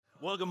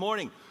Well, good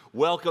morning.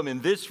 Welcome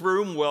in this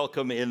room,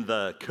 welcome in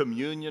the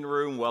communion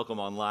room, welcome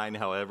online,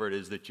 however it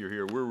is that you're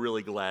here. We're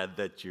really glad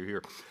that you're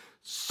here.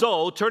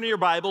 So, turn to your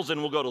Bibles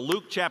and we'll go to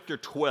Luke chapter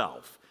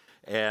 12.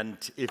 And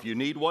if you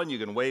need one, you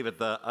can wave at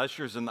the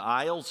ushers in the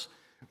aisles.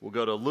 We'll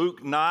go to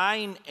Luke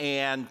 9.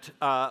 And,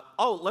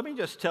 let me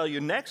just tell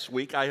you, next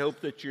week, I hope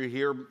that you're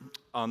here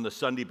on the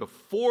Sunday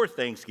before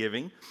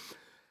Thanksgiving.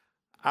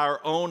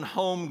 Our own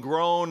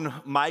homegrown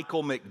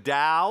Michael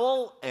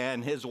McDowell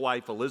and his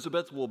wife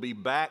Elizabeth will be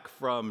back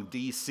from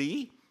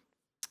D.C.,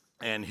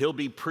 and he'll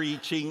be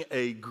preaching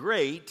a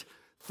great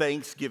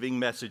Thanksgiving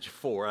message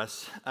for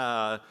us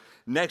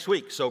next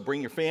week. So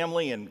bring your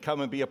family and come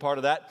and be a part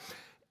of that.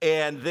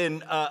 And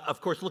then, of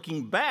course,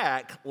 looking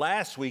back,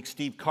 last week,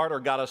 Steve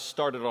Carter got us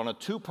started on a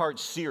two-part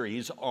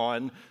series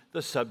on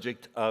the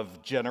subject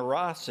of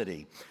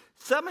generosity.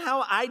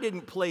 Somehow I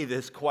didn't play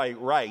this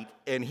quite right,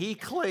 and he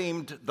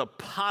claimed the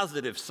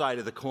positive side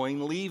of the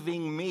coin,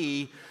 leaving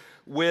me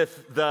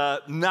with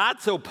the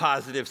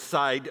not-so-positive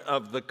side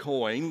of the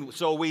coin.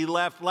 So we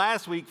left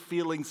last week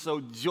feeling so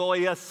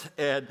joyous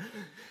and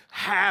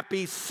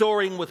happy,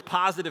 soaring with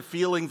positive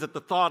feelings at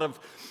the thought of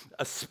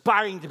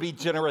aspiring to be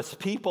generous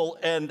people,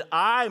 and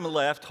I'm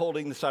left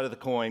holding the side of the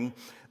coin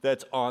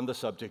that's on the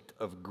subject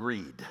of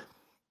greed.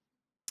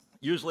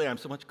 Usually I'm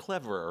so much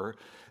cleverer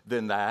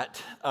than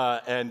that,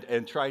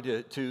 and try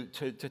to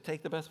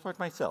take the best part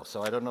myself.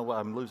 So I don't know why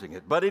I'm losing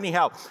it. But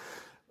anyhow,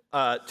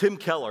 Tim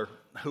Keller,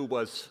 who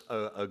was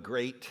a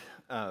great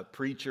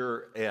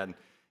preacher and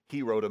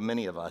hero to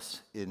many of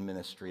us in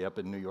ministry up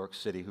in New York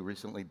City, who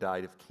recently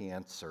died of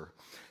cancer,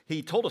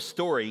 he told a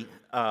story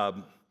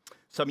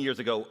some years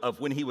ago of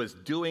when he was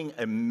doing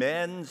a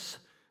men's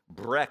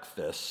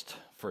breakfast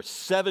for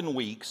 7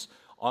 weeks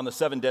on the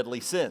 7 deadly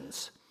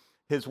sins.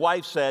 His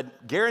wife said,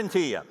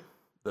 "Guarantee you,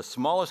 the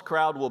smallest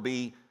crowd will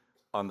be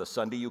on the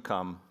Sunday you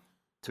come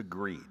to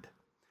greed."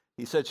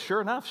 He said, sure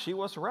enough, she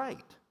was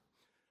right.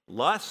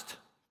 Lust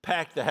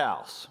packed the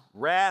house.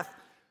 Wrath,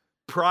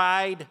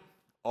 pride,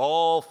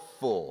 all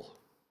full,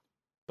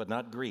 but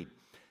not greed.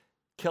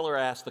 Keller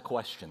asked the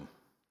question,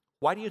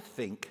 why do you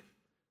think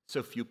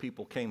so few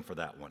people came for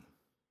that one?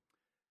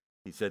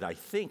 He said, I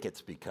think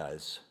it's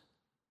because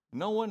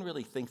no one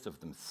really thinks of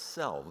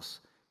themselves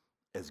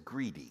as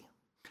greedy.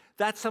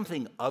 That's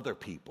something other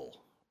people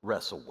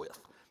wrestle with,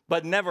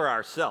 but never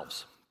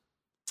ourselves.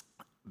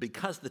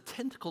 Because the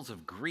tentacles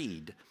of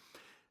greed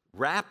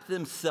wrap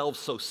themselves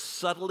so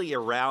subtly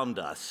around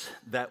us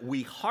that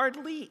we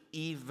hardly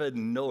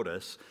even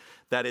notice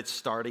that it's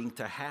starting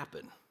to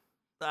happen.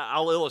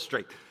 I'll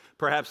illustrate.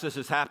 Perhaps this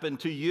has happened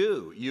to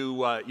you.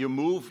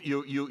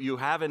 You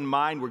have in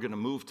mind, we're going to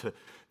move to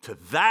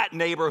that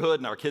neighborhood,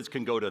 and our kids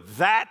can go to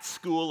that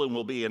school, and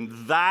we'll be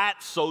in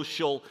that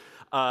social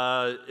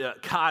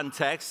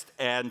context,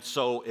 and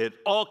so it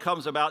all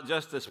comes about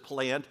just as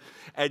planned,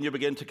 and you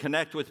begin to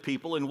connect with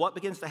people, and what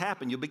begins to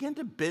happen? You begin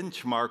to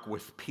benchmark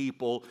with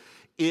people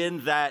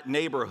in that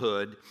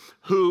neighborhood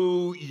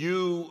who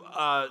you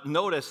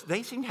notice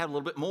they seem to have a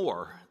little bit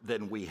more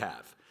than we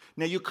have.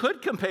 Now, you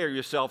could compare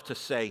yourself to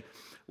say,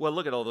 well,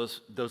 look at all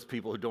those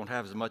people who don't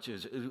have as much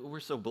as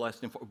we're so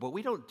blessed. But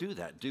we don't do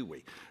that, do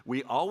we?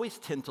 We always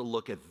tend to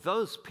look at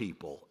those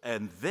people,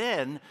 and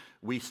then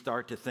we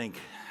start to think,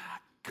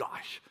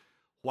 gosh,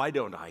 why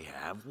don't I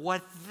have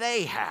what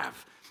they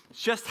have?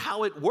 It's just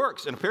how it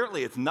works. And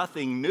apparently it's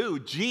nothing new.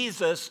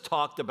 Jesus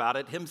talked about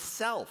it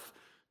himself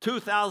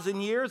 2,000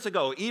 years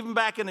ago, even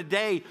back in a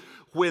day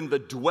when the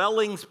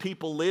dwellings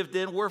people lived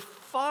in were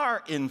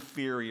far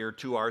inferior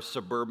to our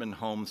suburban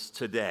homes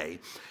today,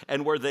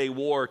 and where they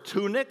wore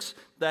tunics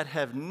that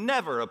have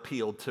never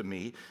appealed to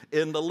me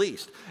in the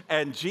least.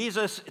 And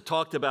Jesus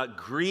talked about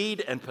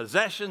greed and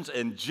possessions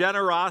and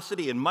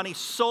generosity and money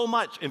so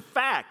much. In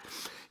fact,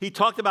 he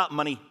talked about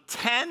money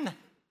 10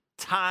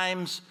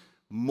 times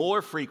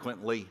more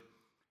frequently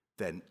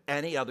than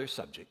any other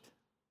subject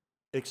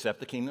except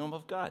the kingdom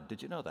of God.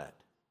 Did you know that?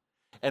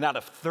 And out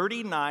of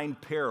 39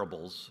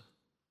 parables,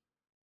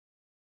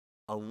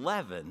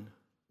 11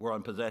 were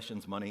on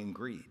possessions, money, and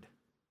greed.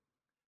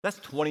 That's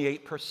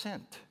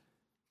 28%.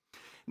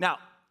 Now,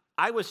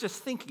 I was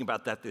just thinking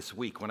about that this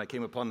week when I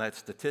came upon that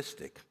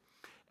statistic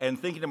and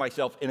thinking to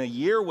myself, in a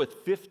year with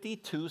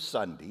 52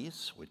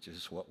 Sundays, which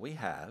is what we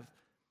have,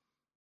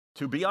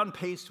 to be on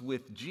pace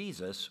with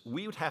Jesus,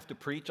 we would have to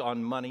preach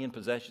on money and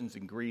possessions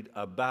and greed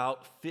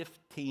about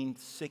 15,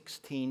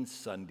 16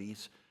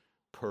 Sundays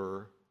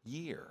per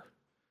year.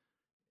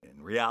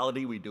 In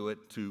reality, we do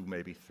it 2,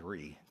 maybe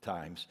 3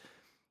 times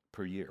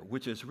per year,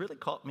 which has really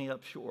caught me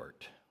up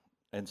short.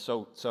 And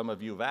so some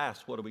of you have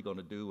asked, what are we going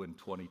to do in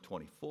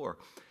 2024?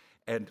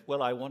 And,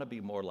 well, I want to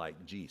be more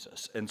like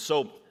Jesus. And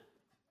so,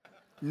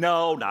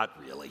 no, not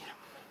really.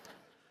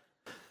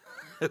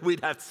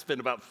 We'd have to spend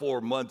about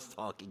 4 months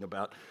talking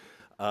about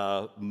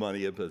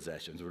money and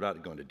possessions. We're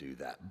not going to do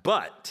that.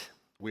 But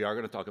we are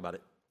going to talk about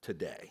it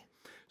today.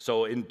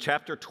 So in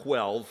chapter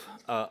 12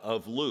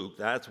 of Luke,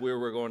 that's where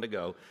we're going to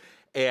go.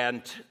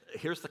 And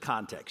here's the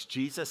context.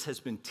 Jesus has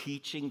been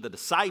teaching the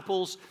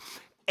disciples,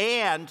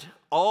 and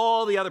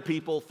all the other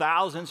people,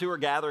 thousands who are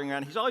gathering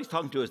around. He's always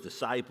talking to his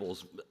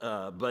disciples,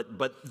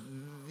 but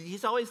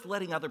he's always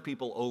letting other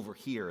people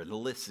overhear and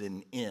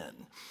listen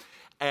in.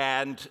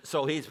 And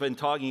so he's been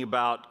talking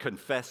about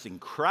confessing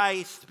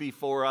Christ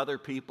before other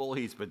people.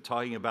 He's been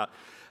talking about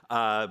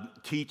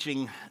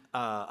teaching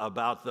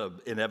about the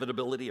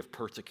inevitability of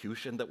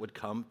persecution that would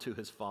come to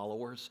his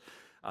followers.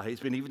 He's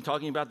been even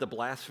talking about the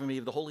blasphemy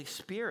of the Holy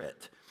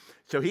Spirit.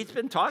 So he's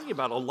been talking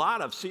about a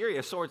lot of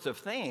serious sorts of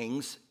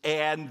things,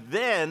 and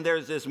then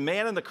there's this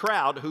man in the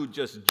crowd who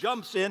just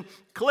jumps in,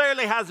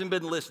 clearly hasn't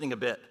been listening a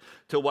bit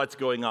to what's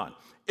going on,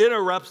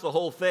 interrupts the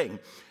whole thing,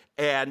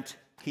 and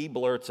he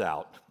blurts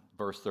out,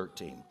 verse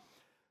 13,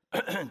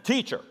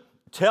 "Teacher,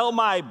 tell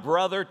my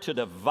brother to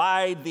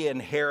divide the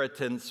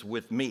inheritance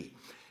with me."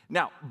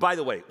 Now, by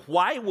the way,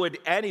 why would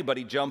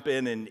anybody jump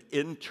in and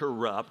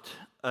interrupt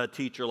a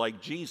teacher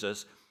like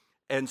Jesus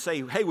and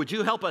say, "Hey, would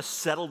you help us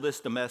settle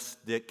this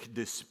domestic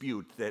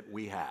dispute that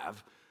we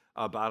have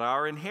about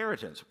our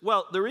inheritance?"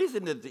 Well, the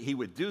reason that he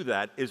would do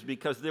that is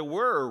because there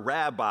were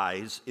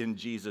rabbis in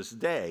Jesus'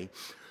 day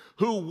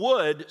who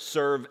would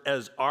serve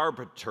as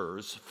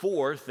arbiters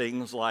for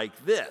things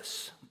like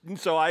this. And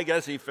so I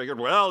guess he figured,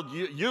 well,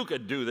 you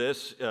could do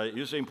this.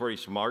 You seem pretty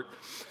smart.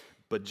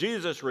 But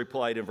Jesus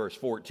replied in verse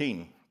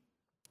 14,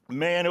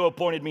 "Man who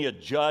appointed me a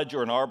judge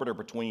or an arbiter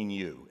between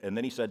you?" And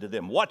then he said to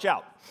them, "Watch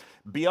out.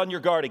 Be on your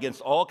guard against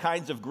all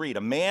kinds of greed.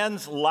 A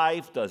man's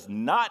life does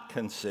not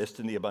consist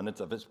in the abundance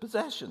of his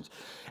possessions."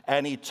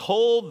 And he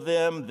told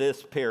them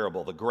this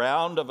parable. "The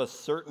ground of a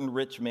certain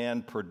rich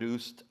man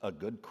produced a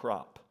good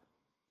crop.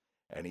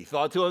 And he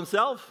thought to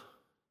himself,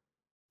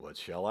 'What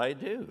shall I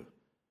do?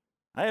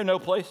 I have no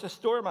place to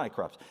store my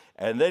crops.'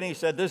 And then he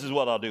said, 'This is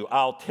what I'll do.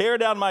 I'll tear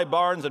down my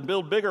barns and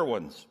build bigger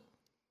ones.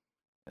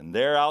 And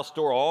there I'll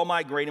store all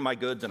my grain and my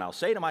goods. And I'll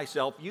say to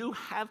myself, you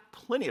have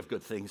plenty of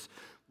good things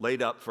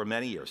laid up for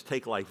many years.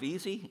 Take life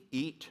easy,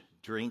 eat,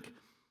 drink,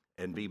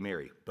 and be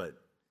merry.' But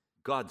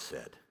God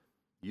said,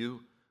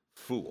 'You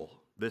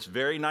fool, this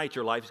very night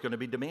your life is going to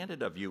be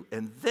demanded of you.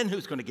 And then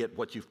who's going to get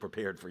what you've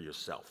prepared for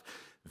yourself?'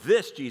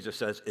 This," Jesus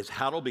says, "is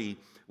how it'll be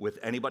with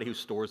anybody who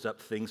stores up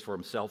things for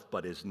himself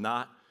but is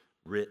not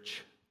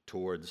rich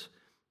towards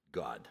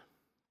God."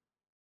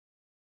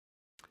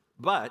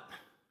 But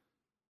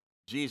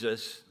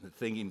Jesus,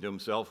 thinking to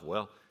himself,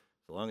 well,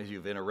 as long as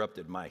you've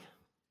interrupted my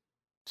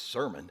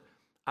sermon,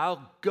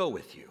 I'll go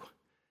with you.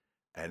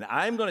 And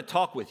I'm going to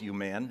talk with you,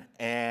 man,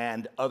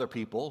 and other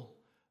people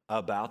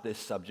about this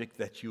subject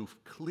that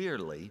you've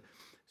clearly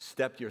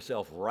stepped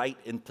yourself right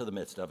into the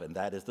midst of, and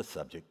that is the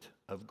subject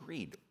of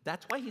greed.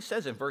 That's why he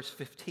says in verse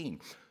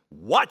 15,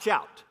 "Watch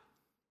out.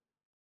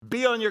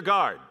 Be on your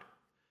guard,"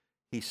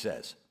 he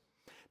says.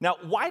 Now,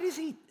 why does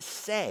he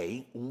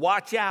say,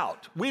 "Watch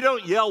out"? We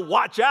don't yell,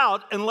 "Watch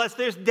out," unless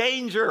there's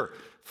danger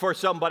for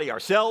somebody,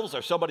 ourselves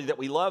or somebody that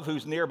we love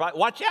who's nearby.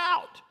 Watch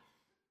out.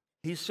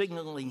 He's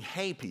signaling,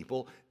 hey,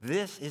 people,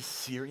 this is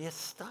serious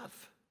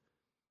stuff.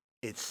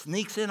 It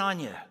sneaks in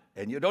on you,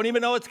 and you don't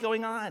even know what's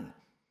going on.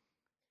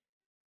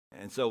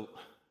 And so,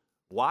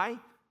 why?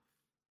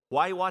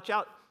 Why watch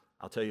out?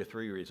 I'll tell you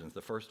 3 reasons.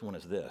 The first one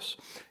is this.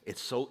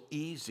 It's so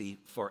easy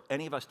for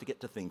any of us to get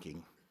to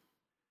thinking,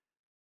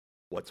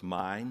 what's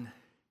mine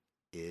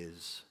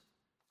is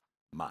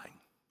mine.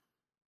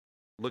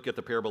 Look at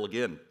the parable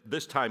again,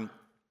 this time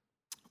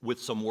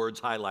with some words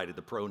highlighted,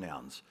 the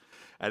pronouns.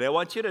 And I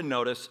want you to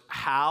notice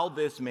how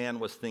this man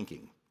was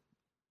thinking.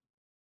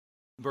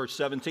 Verse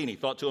 17, he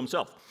thought to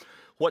himself,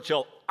 "What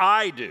shall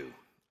I do?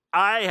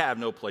 I have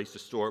no place to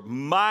store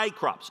my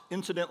crops."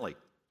 Incidentally,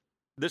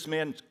 this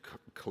man's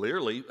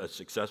clearly a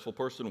successful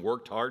person,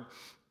 worked hard,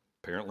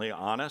 apparently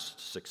honest,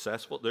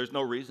 successful. There's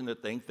no reason to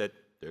think that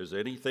there's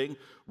anything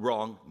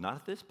wrong. Not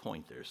at this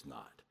point, there's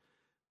not.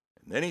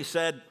 And then he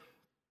said,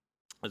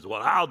 "This is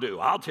what I'll do.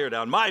 I'll tear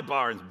down my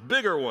barns,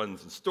 bigger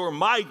ones, and store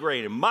my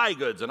grain and my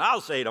goods, and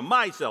I'll say to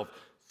myself,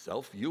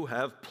 self, you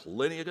have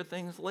plenty of good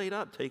things laid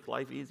up. Take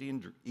life easy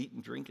and eat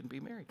and drink and be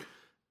merry."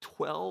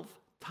 12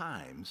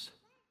 times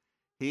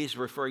he's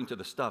referring to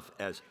the stuff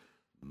as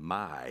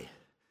my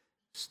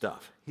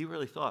stuff. He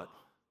really thought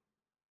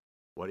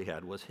what he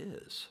had was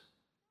his.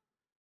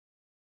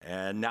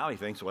 And now he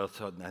thinks, well,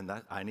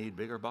 I need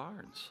bigger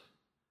barns.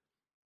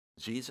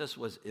 Jesus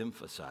was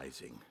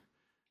emphasizing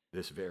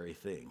this very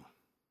thing.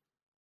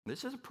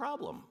 This is a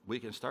problem. We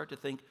can start to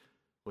think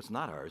what's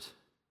not ours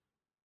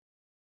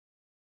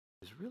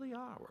is really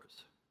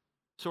ours.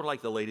 Sort of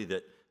like the lady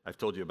that I've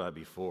told you about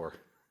before.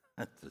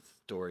 That's a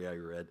story I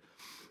read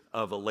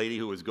of a lady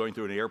who was going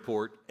through an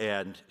airport,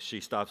 and she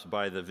stops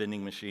by the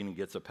vending machine and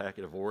gets a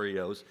packet of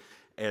Oreos,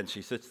 and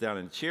she sits down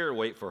in a chair,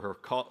 wait for her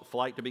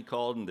flight to be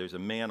called, and there's a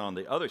man on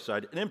the other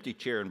side, an empty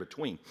chair in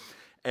between.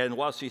 And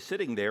while she's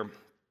sitting there,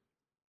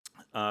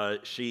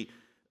 she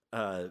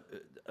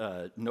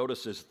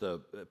notices the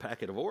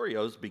packet of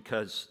Oreos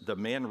because the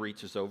man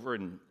reaches over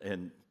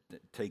and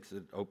takes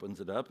it, opens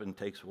it up, and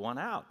takes one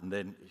out. And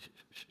then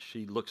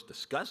she looks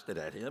disgusted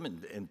at him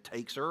and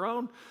takes her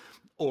own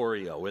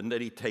Oreo. And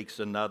then he takes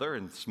another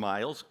and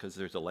smiles because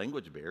there's a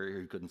language barrier.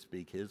 He couldn't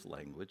speak his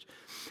language.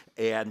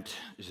 And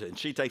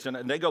she takes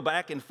another, and they go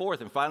back and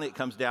forth. And finally it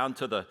comes down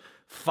to the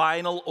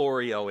final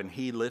Oreo, and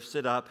he lifts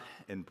it up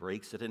and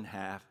breaks it in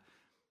half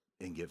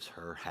and gives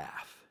her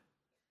half.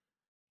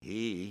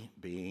 He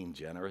being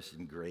generous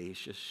and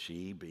gracious,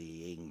 she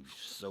being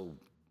so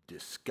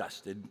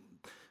disgusted,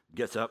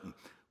 gets up and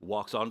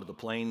walks onto the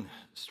plane,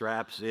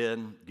 straps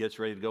in, gets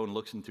ready to go and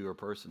looks into her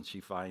purse, and she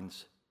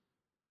finds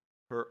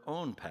her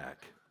own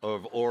pack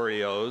of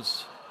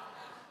Oreos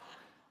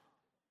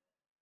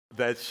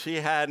that she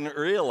hadn't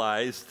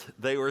realized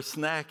they were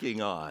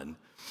snacking on.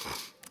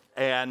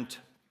 And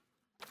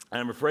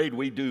I'm afraid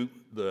we do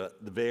the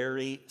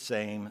very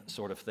same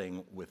sort of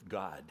thing with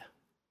God.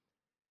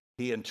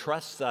 He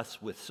entrusts us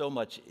with so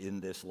much in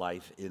this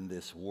life, in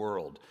this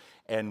world,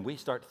 and we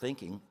start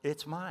thinking,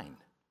 it's mine.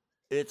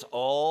 It's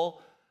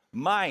all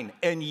mine.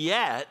 And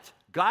yet,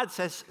 God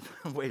says,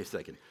 wait a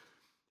second,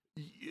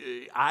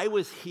 I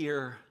was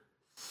here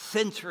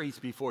centuries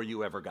before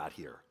you ever got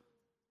here.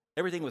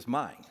 Everything was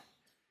mine.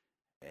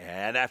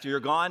 And after you're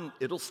gone,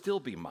 it'll still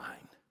be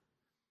mine.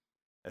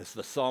 As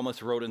the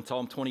psalmist wrote in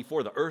Psalm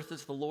 24, the earth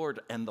is the Lord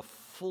and the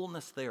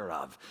fullness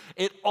thereof.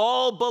 It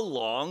all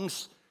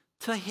belongs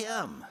to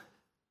him.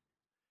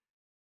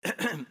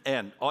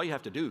 And all you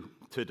have to do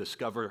to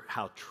discover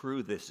how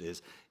true this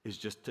is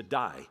just to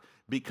die.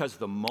 Because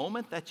the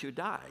moment that you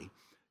die,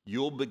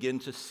 you'll begin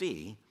to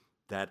see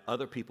that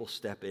other people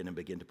step in and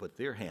begin to put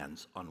their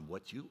hands on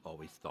what you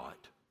always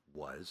thought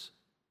was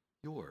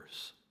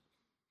yours.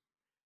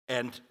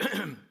 And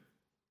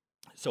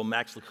so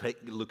Max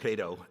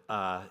Lucado,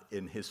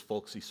 in his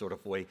folksy sort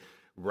of way,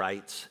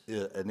 writes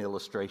an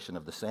illustration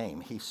of the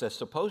same. He says,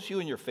 suppose you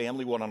and your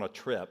family went on a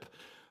trip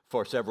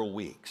for several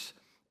weeks,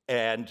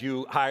 and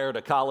you hired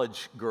a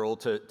college girl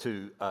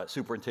to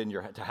superintend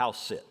to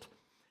house sit.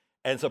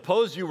 And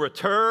suppose you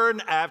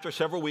return after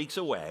several weeks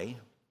away,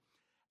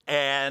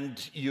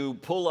 and you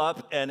pull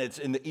up, and it's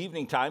in the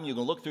evening time. You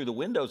can look through the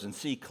windows and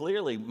see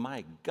clearly,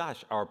 my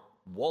gosh, our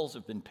walls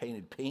have been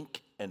painted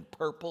pink and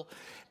purple.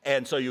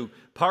 And so you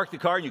park the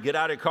car, and you get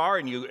out of your car,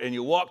 and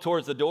you walk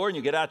towards the door, and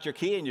you get out your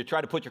key, and you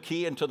try to put your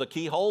key into the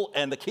keyhole,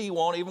 and the key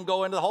won't even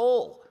go into the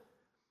hole.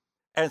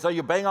 And so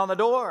you bang on the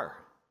door.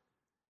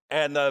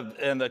 And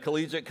the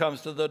collegiate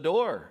comes to the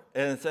door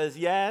and says,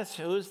 yes,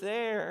 who's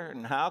there?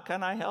 And how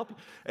can I help you?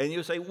 And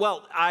you say,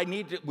 well,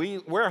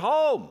 we're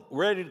home,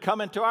 ready to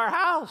come into our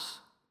house.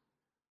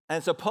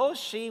 And suppose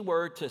she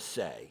were to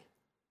say,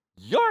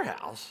 your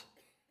house?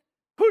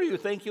 Who do you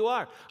think you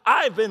are?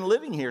 I've been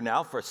living here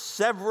now for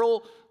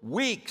several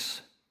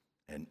weeks,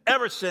 and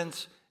ever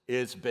since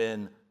it's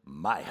been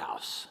my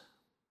house.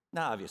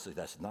 Now, obviously,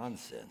 that's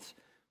nonsense,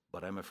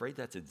 but I'm afraid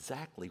that's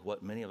exactly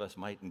what many of us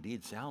might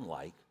indeed sound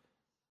like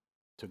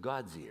to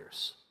God's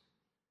ears.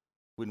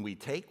 When we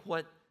take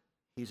what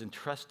he's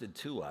entrusted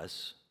to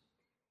us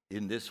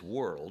in this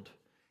world,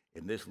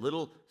 in this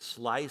little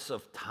slice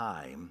of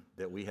time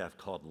that we have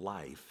called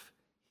life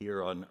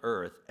here on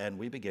earth, and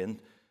we begin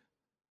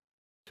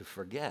to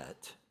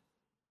forget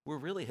we're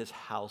really his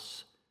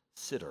house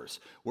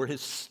sitters. We're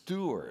his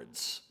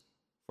stewards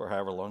for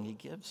however long he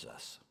gives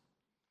us.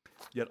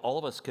 Yet all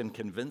of us can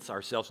convince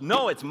ourselves,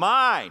 no, it's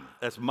mine.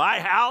 That's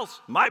my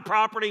house, my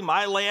property,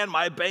 my land,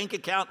 my bank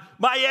account,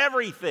 my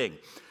everything.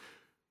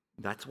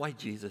 That's why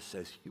Jesus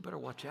says, you better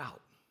watch out.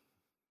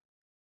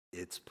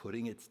 It's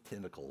putting its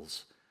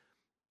tentacles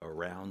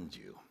around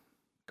you.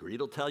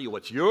 Greed will tell you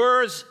what's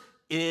yours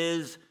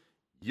is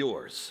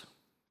yours.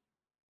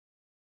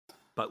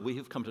 But we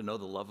have come to know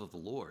the love of the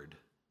Lord.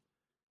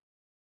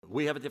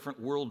 We have a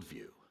different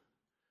worldview.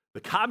 The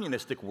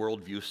communistic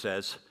worldview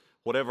says,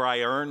 whatever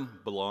I earn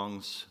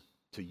belongs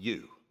to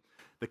you.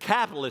 The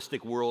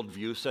capitalistic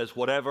worldview says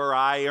whatever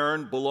I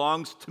earn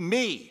belongs to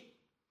me.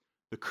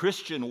 The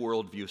Christian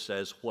worldview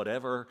says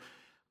whatever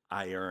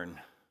I earn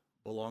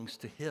belongs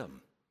to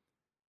him.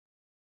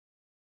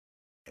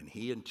 And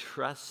he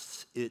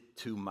entrusts it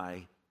to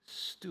my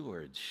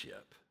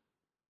stewardship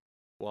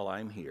while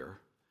I'm here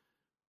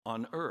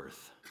on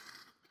earth.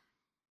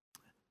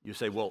 You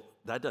say, well,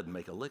 that doesn't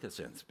make a lick of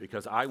sense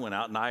because I went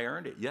out and I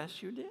earned it.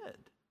 Yes, you did.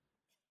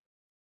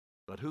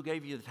 But who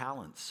gave you the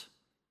talents?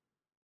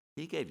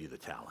 He gave you the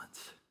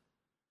talents.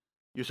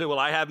 You say, well,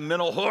 I have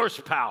mental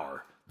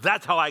horsepower.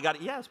 That's how I got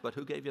it. Yes, but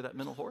who gave you that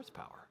mental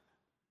horsepower?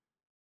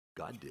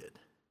 God did.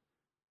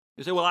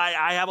 You say, well,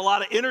 I have a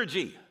lot of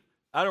energy.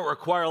 I don't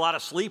require a lot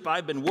of sleep.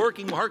 I've been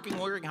working hard.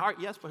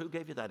 Yes, but who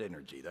gave you that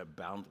energy, that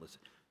boundless?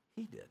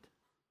 He did.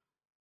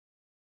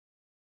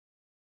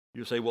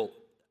 You say, well,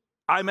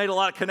 I made a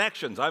lot of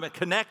connections. I'm a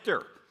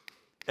connector,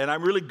 and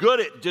I'm really good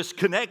at just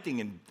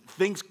connecting, and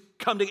things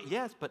come together.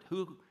 Yes, but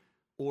who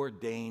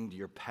ordained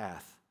your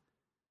path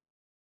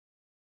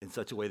in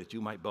such a way that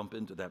you might bump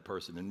into that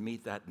person and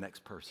meet that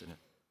next person?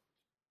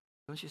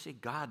 Don't you see,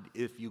 God,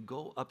 if you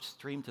go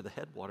upstream to the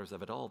headwaters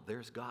of it all,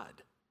 there's God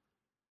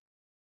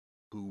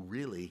who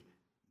really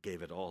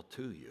gave it all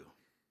to you.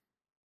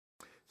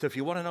 So if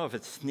you want to know if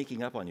it's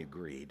sneaking up on you,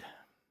 greed,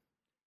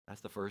 that's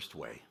the first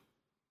way.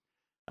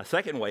 A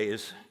second way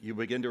is you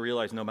begin to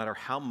realize no matter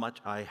how much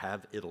I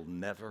have, it'll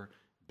never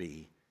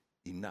be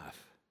enough.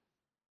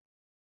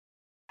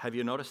 Have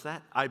you noticed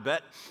that? I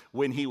bet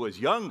when he was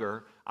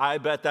younger, I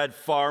bet that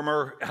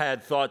farmer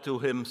had thought to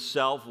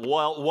himself,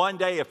 well, one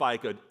day if I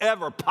could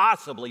ever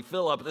possibly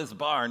fill up this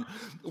barn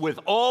with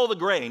all the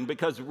grain,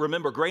 because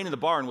remember, grain in the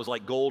barn was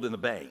like gold in the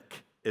bank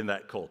in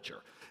that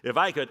culture. If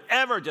I could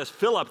ever just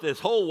fill up this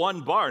whole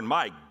one barn,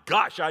 my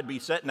gosh, I'd be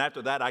set. And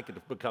after that, I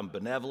could become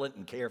benevolent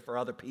and care for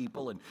other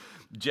people and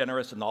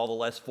generous and all the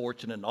less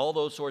fortunate and all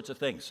those sorts of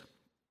things.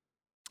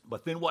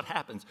 But then what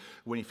happens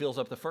when he fills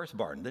up the first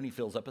barn? Then he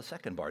fills up a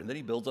second barn. Then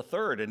he builds a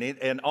third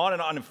and on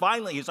and on. And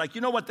finally, he's like,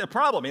 you know what the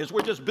problem is?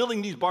 We're just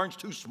building these barns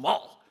too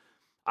small.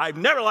 I've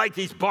never liked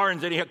these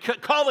barns in here.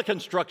 Call the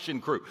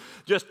construction crew.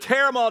 Just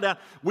tear them all down.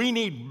 We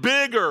need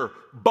bigger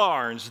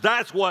barns.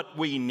 That's what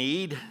we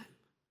need.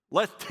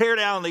 Let's tear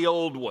down the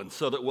old ones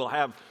so that we'll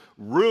have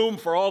room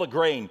for all the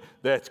grain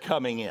that's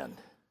coming in.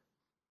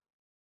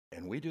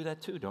 And we do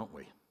that too, don't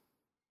we?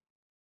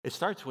 It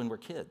starts when we're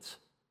kids.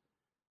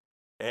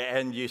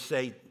 And you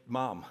say,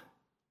 Mom,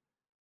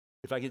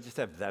 if I could just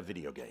have that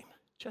video game,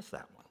 just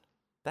that one,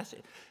 that's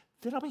it,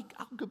 then I'll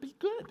be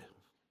good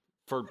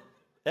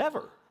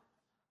forever,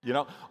 you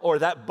know? Or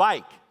that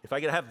bike, if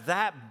I could have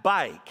that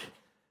bike,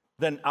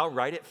 then I'll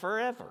ride it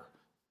forever.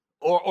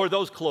 Or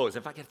those clothes,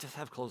 if I could just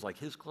have clothes like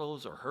his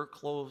clothes or her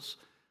clothes,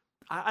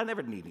 I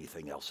never need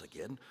anything else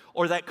again.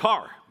 Or that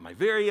car, my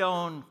very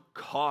own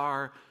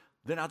car,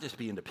 then I'll just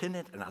be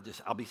independent and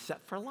I'll be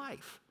set for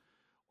life.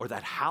 Or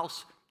that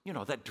house, you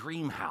know, that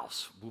dream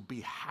house, will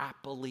be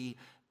happily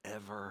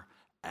ever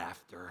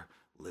after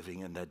living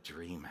in that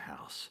dream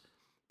house.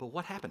 But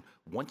what happened?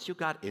 Once you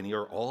got any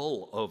or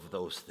all of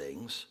those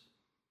things,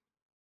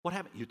 what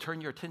happened? You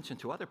turn your attention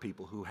to other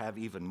people who have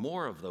even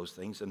more of those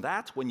things, and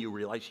that's when you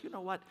realize, you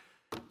know what?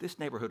 This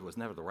neighborhood was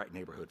never the right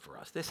neighborhood for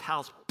us. This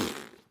house,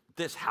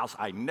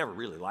 I never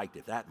really liked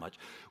it that much.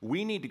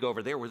 We need to go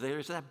over there where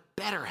there's that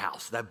better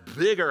house, that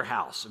bigger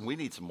house, and we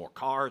need some more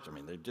cars. I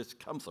mean, they've just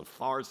come so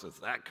far since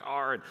that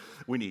car, and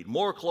we need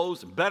more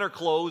clothes and better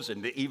clothes,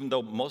 and even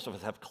though most of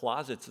us have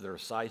closets that are a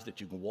size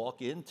that you can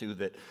walk into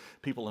that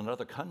people in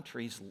other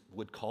countries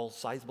would call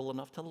sizable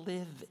enough to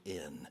live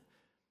in.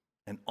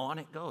 And on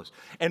it goes.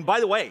 And by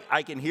the way,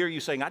 I can hear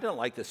you saying, I don't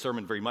like this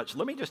sermon very much.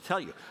 Let me just tell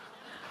you,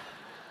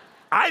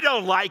 I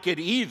don't like it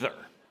either.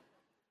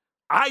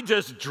 I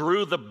just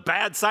drew the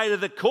bad side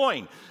of the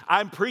coin.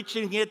 I'm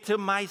preaching it to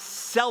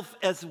myself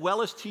as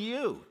well as to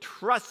you.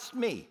 Trust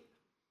me.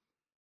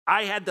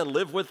 I had to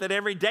live with it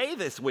every day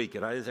this week.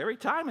 And every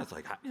time it's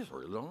like, I just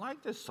really don't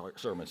like this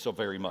sermon so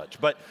very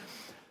much. But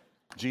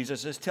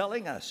Jesus is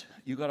telling us,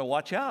 you got to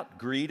watch out.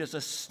 Greed is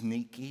a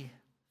sneaky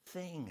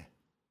thing.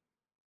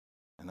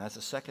 And that's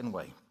the second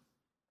way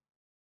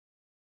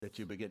that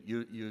you begin.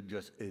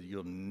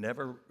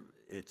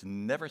 It's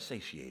never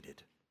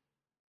satiated.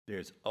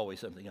 There's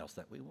always something else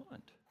that we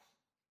want.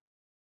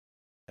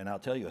 And I'll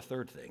tell you a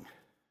third thing.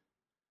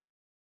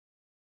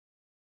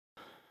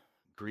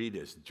 Greed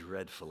is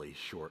dreadfully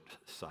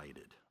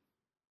short-sighted.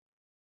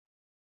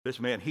 This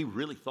man, he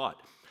really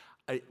thought,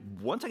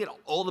 once I get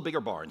all the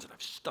bigger barns and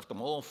I've stuffed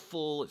them all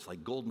full, it's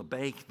like gold in the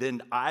bank,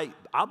 then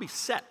I'll be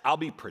set. I'll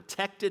be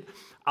protected.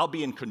 I'll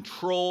be in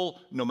control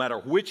no matter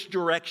which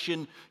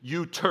direction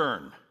you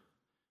turn.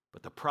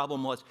 But the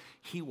problem was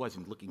he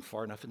wasn't looking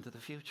far enough into the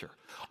future.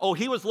 Oh,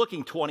 he was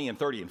looking 20 and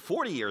 30 and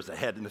 40 years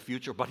ahead in the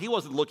future, but he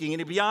wasn't looking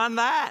any beyond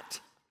that.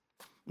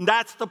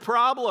 That's the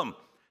problem.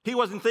 He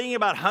wasn't thinking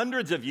about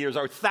hundreds of years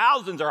or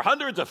thousands or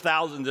hundreds of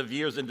thousands of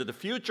years into the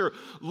future,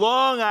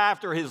 long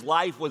after his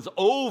life was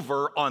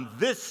over on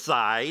this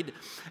side,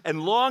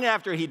 and long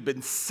after he'd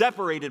been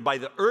separated by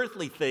the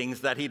earthly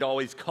things that he'd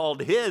always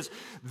called his.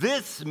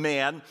 This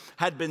man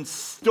had been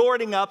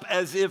storing up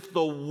as if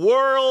the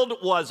world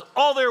was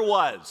all there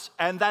was,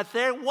 and that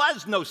there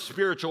was no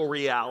spiritual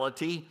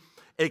reality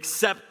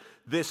except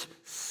this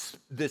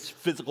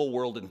physical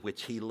world in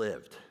which he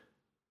lived.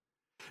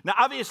 Now,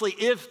 obviously,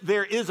 if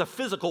there is a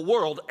physical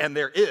world, and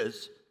there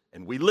is,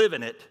 and we live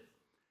in it,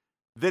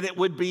 then it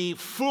would be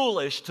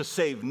foolish to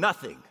save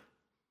nothing,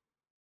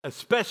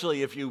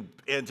 especially if you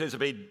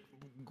anticipate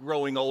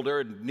growing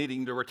older and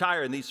needing to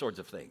retire and these sorts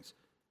of things.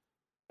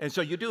 And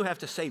so you do have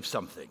to save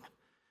something.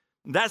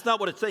 That's not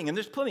what it's saying, and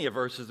there's plenty of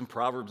verses in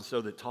Proverbs so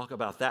that talk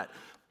about that.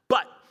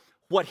 But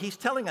what he's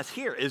telling us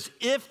here is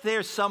if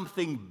there's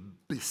something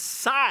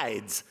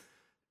besides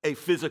a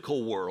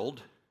physical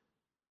world,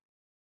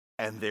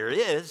 and there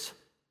is,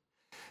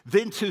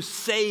 then to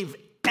save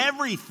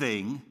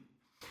everything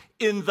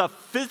in the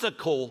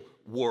physical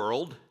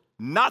world,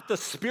 not the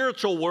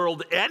spiritual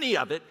world, any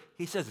of it,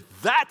 he says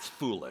that's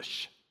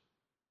foolish.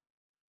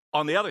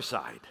 On the other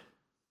side,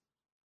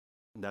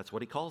 and that's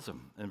what he calls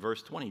him in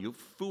verse 20, you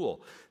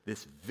fool,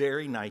 this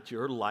very night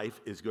your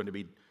life is going to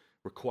be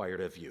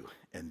required of you.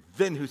 And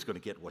then who's going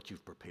to get what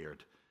you've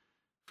prepared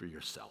for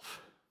yourself?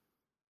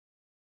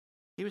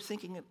 He was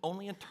thinking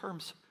only in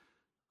terms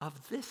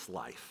of this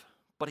life.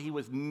 But he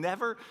was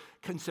never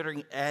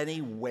considering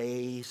any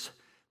ways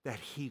that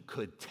he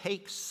could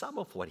take some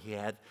of what he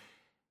had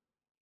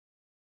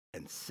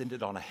and send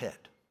it on ahead.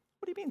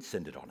 What do you mean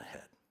send it on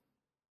ahead?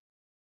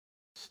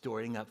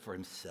 Storing up for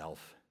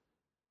himself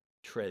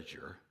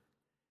treasure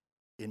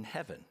in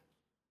heaven.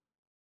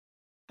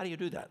 How do you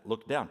do that?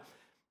 Look down.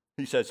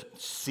 He says,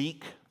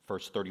 seek,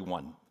 verse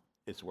 31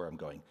 is where I'm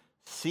going.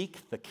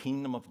 Seek the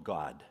kingdom of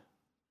God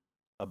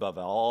above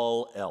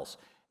all else,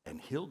 and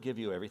he'll give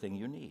you everything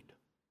you need.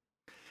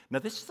 Now,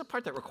 this is the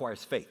part that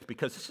requires faith,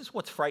 because this is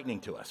what's frightening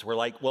to us. We're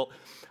like, well,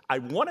 I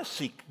want to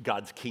seek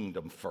God's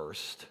kingdom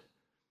first.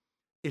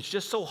 It's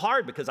just so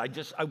hard because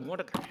I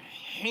want to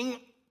hang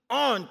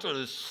on to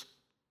this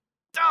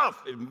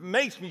stuff. It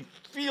makes me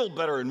feel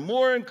better and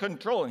more in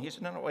control. And he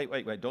said, no,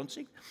 wait, don't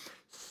seek.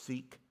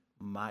 Seek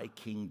my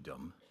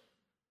kingdom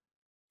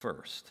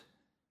first,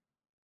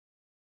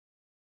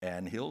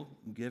 and he'll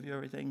give you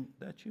everything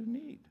that you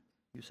need.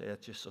 You say,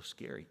 that's just so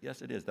scary.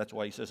 Yes, it is. That's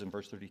why he says in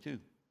verse 32,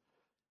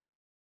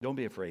 don't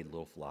be afraid,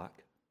 little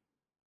flock,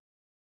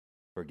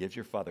 for it gives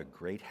your Father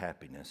great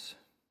happiness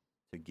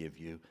to give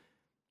you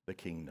the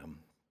kingdom.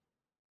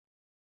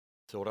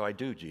 So what do I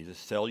do, Jesus?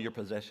 Sell your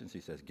possessions, he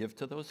says. Give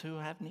to those who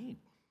have need.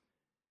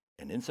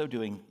 And in so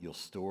doing, you'll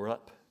store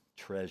up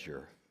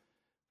treasure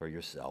for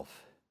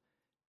yourself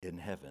in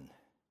heaven.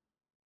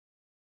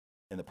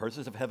 And the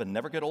purses of heaven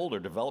never get old or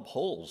develop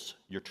holes.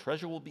 Your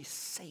treasure will be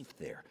safe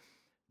there.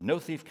 No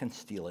thief can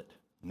steal it.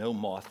 No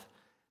moth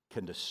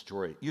can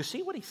destroy it. You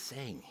see what he's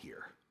saying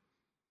here?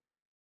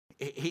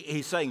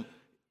 He's saying,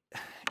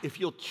 if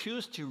you'll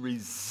choose to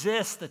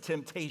resist the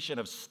temptation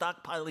of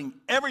stockpiling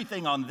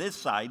everything on this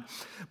side,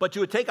 but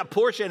you would take a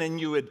portion and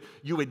you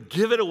would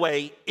give it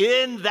away,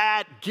 in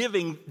that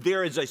giving,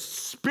 there is a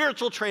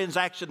spiritual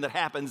transaction that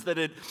happens that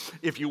it,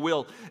 if you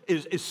will,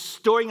 is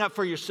storing up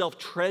for yourself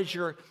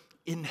treasure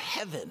in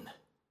heaven.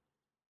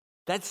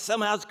 That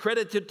somehow is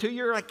credited to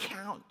your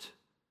account,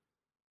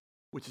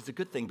 which is a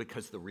good thing,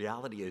 because the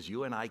reality is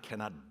you and I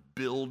cannot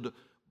build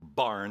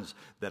barns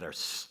that are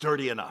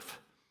sturdy enough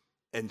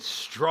and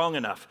strong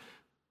enough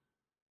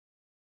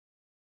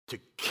to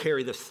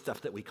carry the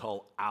stuff that we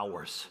call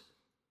ours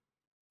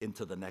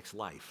into the next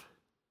life.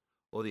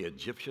 Well, the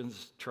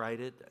Egyptians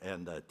tried it,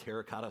 and the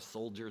terracotta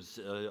soldiers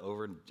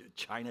over in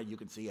China, you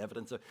can see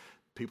evidence of,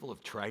 people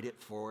have tried it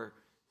for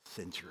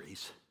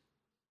centuries.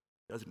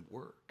 It doesn't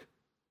work.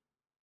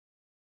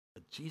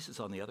 But Jesus,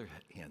 on the other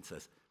hand,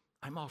 says,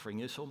 I'm offering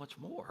you so much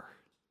more.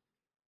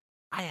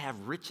 I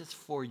have riches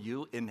for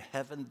you in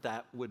heaven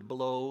that would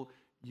blow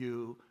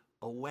you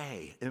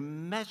away,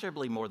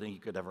 immeasurably more than you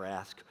could ever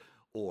ask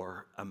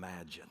or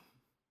imagine.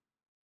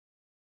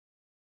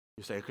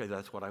 You say, okay,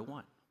 that's what I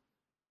want.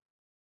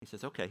 He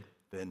says, okay,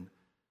 then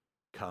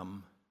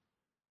come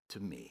to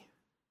me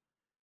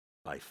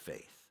by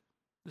faith.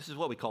 This is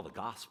what we call the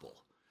gospel.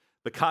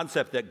 The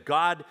concept that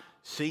God,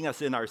 seeing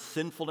us in our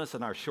sinfulness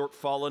and our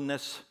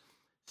shortfallenness,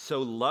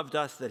 so loved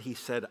us that he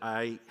said,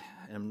 I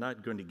am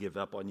not going to give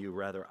up on you.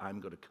 Rather,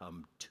 I'm going to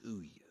come to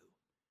you.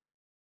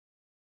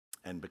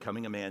 And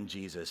becoming a man,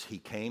 Jesus, he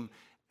came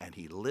and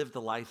he lived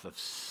the life of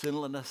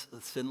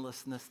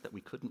sinlessness that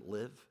we couldn't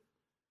live,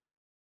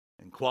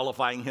 and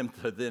qualifying him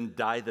to then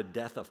die the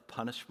death of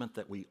punishment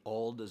that we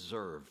all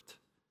deserved,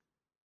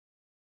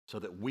 so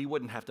that we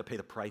wouldn't have to pay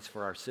the price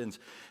for our sins.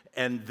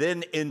 And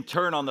then in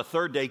turn, on the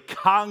third day,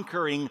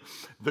 conquering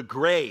the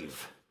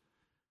grave,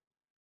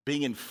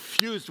 being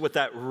infused with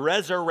that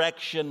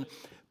resurrection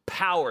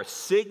power,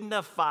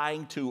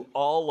 signifying to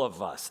all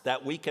of us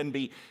that we can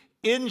be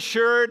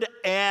insured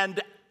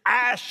and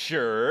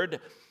assured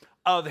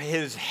of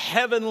his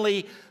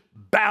heavenly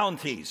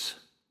bounties.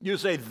 You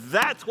say,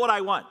 that's what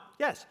I want.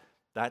 Yes,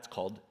 that's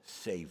called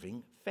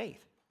saving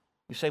faith.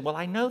 You say, well,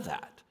 I know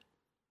that.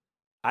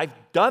 I've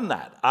done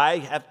that. I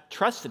have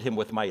trusted him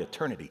with my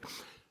eternity.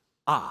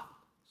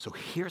 So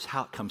here's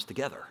how it comes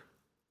together.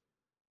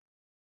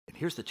 And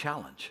here's the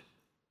challenge.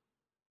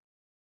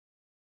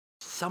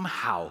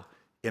 Somehow,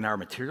 in our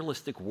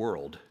materialistic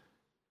world,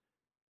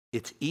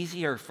 it's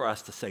easier for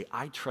us to say,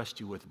 I trust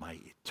you with my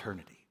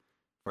eternity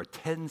for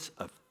tens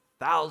of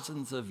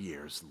thousands of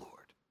years,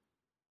 Lord.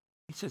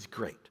 He says,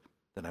 great,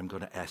 then I'm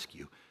going to ask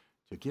you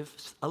to give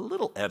a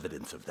little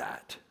evidence of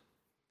that.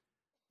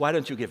 Why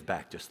don't you give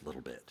back just a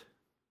little bit?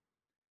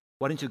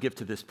 Why don't you give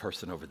to this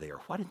person over there?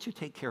 Why don't you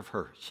take care of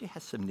her? She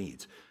has some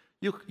needs.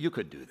 You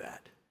could do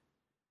that.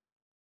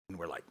 And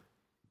we're like,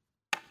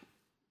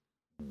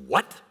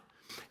 what?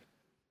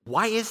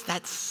 Why is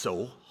that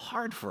so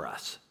hard for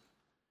us?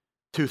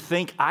 To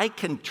think I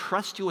can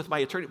trust you with my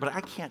eternity, but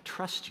I can't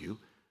trust you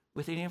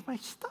with any of my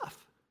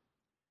stuff.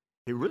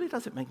 It really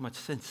doesn't make much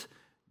sense,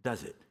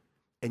 does it?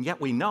 And yet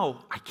we know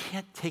I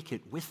can't take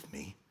it with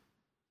me.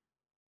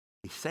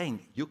 He's saying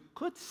you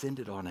could send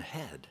it on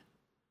ahead.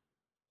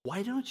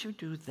 Why don't you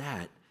do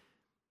that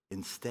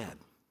instead?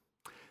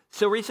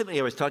 So recently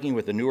I was talking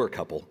with a newer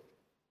couple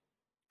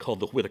called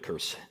the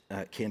Whitakers,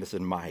 Candace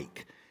and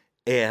Mike,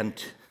 and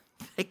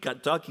they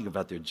got talking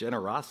about their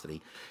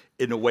generosity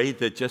in a way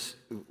that just,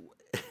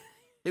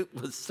 it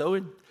was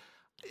so,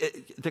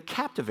 they're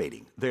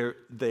captivating.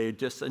 They're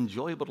just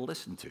enjoyable to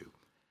listen to.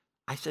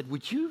 I said,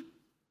 would you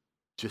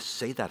just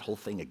say that whole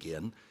thing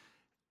again?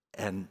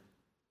 And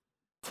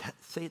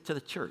say it to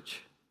the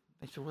church.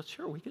 They said, well,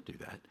 sure, we could do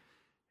that.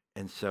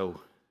 And so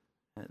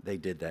they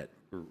did that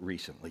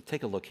recently.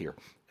 Take a look here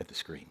at the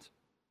screens.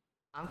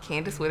 I'm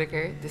Candace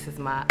Whitaker. This is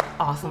my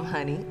awesome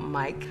honey,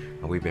 Mike.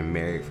 We've been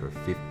married for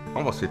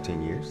almost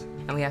 15 years.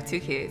 And we have 2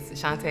 kids.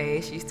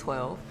 Shantae, she's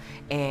 12,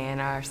 and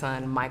our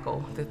son,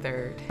 Michael, the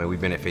 3rd. And we've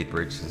been at Faith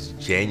Bridge since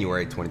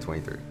January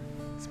 2023.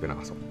 It's been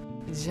awesome.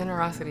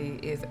 Generosity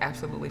is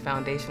absolutely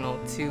foundational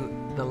to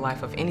the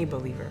life of any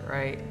believer,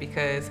 right?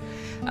 Because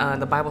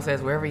the Bible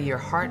says wherever your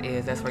heart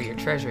is, that's where your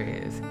treasure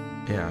is.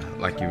 Yeah,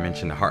 like you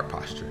mentioned, the heart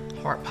posture.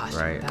 Heart posture,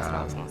 right? That's what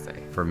I was going to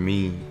say. For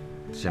me,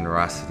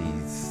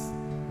 generosity's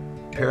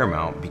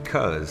paramount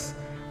because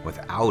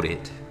without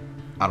it,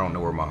 I don't know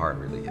where my heart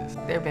really is.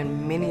 There have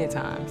been many of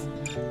times,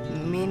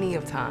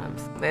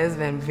 that it's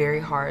been very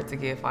hard to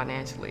give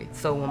financially.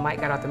 So when Mike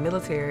got out the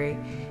military,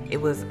 it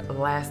was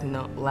last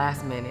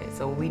minute.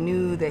 So we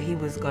knew that he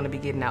was going to be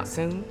getting out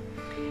soon,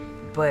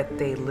 but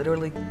they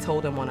literally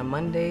told him on a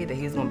Monday that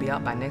he was going to be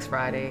out by next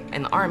Friday.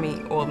 In the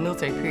Army, or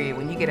military period,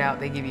 when you get out,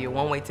 they give you a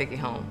one-way ticket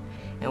home.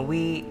 And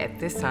we, at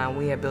this time,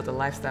 we had built a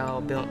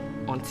lifestyle built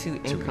on two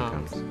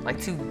incomes,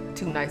 like two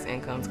nice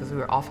incomes, because we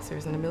were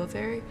officers in the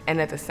military. And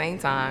at the same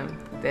time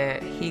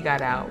that he got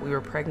out, we were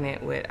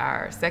pregnant with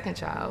our 2nd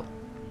child.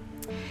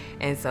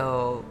 And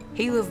so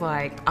he was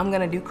like, I'm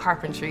gonna do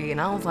carpentry. And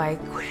I was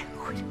like, what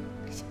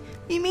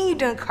you mean you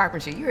done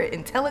carpentry? You're an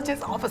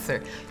intelligence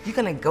officer. You're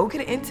gonna go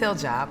get an intel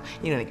job,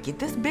 you're gonna get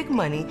this big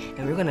money,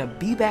 and we're gonna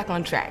be back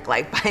on track,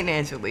 like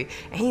financially.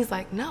 And he's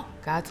like, no,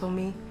 God told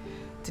me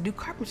to do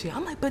carpentry.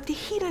 I'm like, but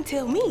he didn't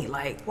tell me.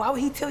 Like, why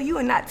would he tell you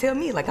and not tell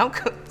me? Like, I'm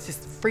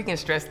just freaking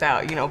stressed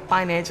out,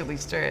 financially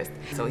stressed.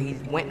 So he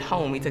went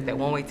home. He took that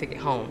one-way ticket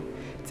home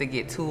to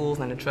get tools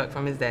and a truck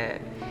from his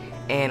dad.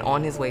 And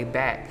on his way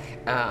back,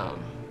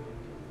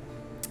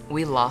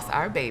 we lost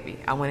our baby.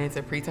 I went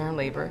into preterm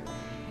labor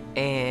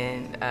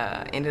and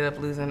ended up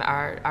losing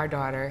our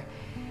daughter.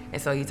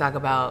 And so you talk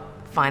about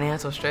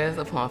financial stress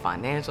upon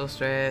financial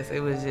stress. It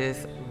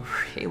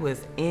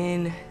was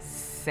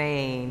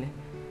insane.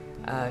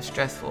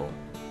 Stressful,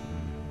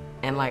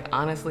 and like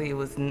honestly, it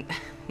was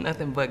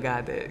nothing but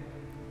God that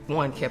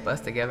one kept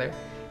us together,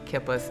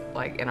 kept us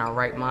like in our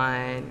right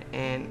mind,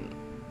 and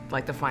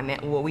like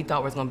what we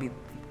thought was gonna be,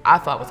 I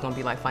thought was gonna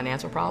be like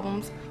financial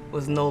problems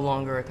was no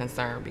longer a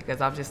concern,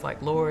 because I'm just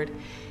like, Lord,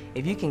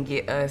 if you can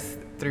get us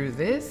through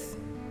this,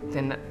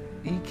 then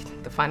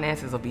the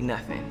finances will be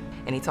nothing.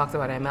 And he talks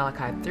about in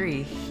Malachi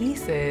 3, he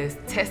says,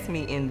 test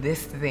me in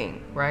this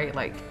thing, right?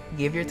 Like,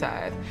 give your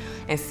tithe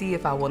and see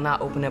if I will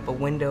not open up a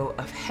window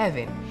of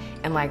heaven.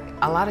 And like,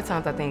 a lot of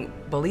times I think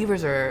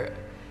believers are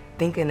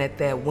thinking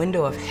that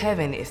window of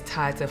heaven is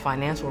tied to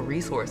financial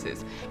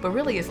resources, but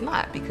really it's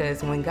not,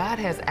 because when God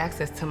has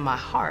access to my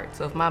heart,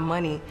 so if my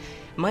money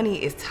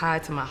is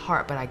tied to my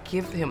heart, but I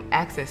give him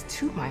access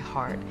to my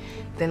heart,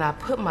 then I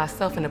put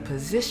myself in a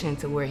position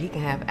to where he can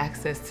have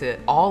access to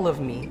all of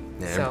me.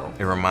 Yeah, so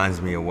it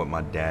reminds me of what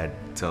my dad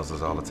tells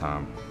us all the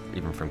time,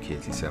 even from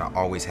kids. He said, I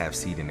always have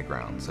seed in the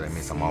ground, so that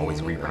means I'm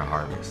always reaping a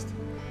harvest.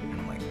 And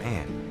I'm like,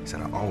 man, he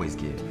said, I always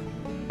give.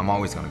 I'm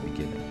always gonna be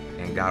giving.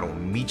 And God will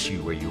meet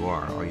you where you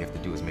are. All you have to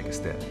do is make a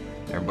step.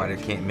 Everybody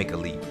can't make a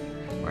leap,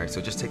 right? So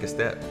just take a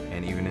step,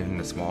 and even in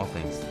the small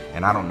things.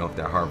 And I don't know if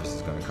that harvest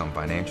is gonna come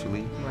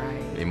financially,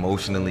 right,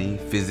 emotionally,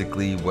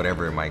 physically,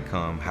 whatever it might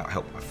come,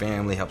 help my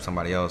family, help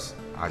somebody else.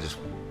 I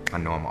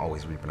know I'm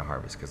always reaping a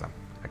harvest because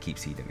I keep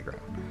seed in the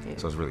ground. Yeah.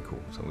 So it's really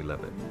cool, so we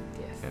love it.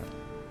 Yes. Yeah.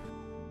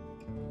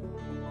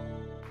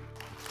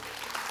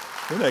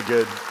 Isn't that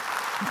good?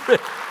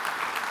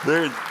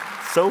 They're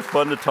so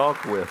fun to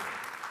talk with.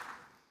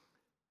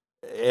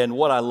 And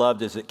what I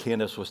loved is that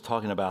Candace was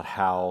talking about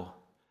how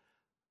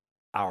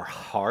our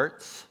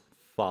hearts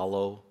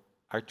follow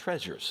our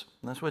treasures.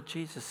 And that's what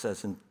Jesus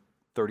says in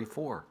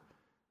 34.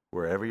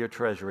 Wherever your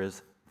treasure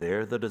is,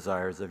 there the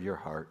desires of your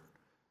heart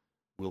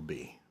will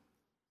be.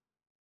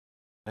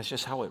 That's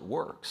just how it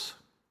works.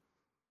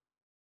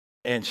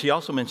 And she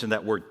also mentioned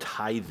that word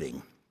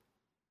tithing,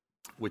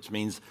 which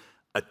means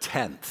a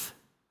tenth.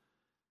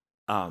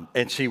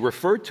 And she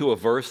referred to a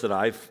verse that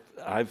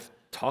I've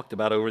talked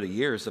about over the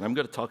years, and I'm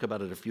going to talk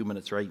about it a few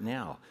minutes right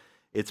now.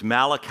 It's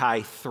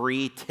Malachi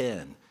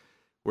 3:10,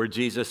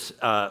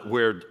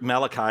 where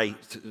Malachi,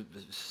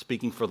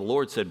 speaking for the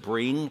Lord, said,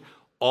 "Bring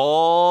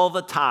all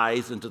the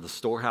tithes into the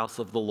storehouse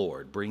of the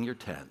Lord. Bring your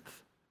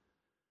tenth.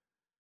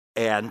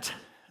 And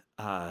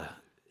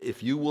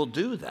if you will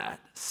do that,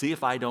 see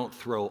if I don't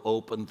throw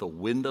open the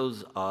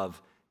windows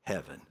of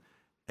heaven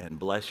and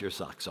bless your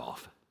socks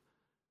off."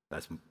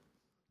 That's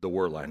the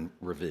Werlein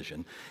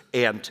revision.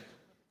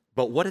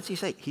 But what does he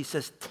say? He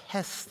says,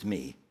 test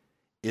me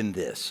in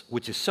this,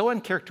 which is so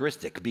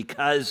uncharacteristic,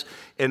 because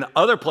in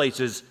other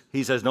places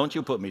he says, don't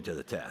you put me to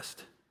the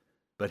test.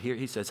 But here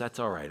he says, that's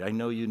all right. I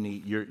know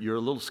you're a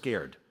little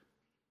scared.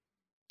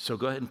 So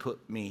go ahead and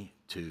put me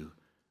to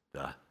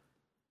the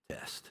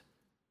test.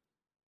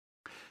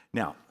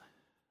 Now,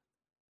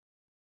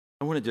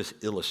 I want to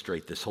just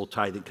illustrate this whole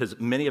tithing, because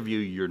many of you,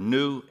 you're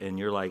new and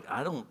you're like,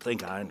 I don't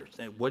think I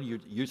understand. What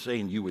you're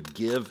saying you would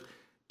give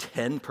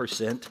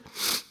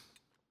 10%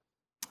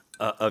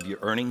 of your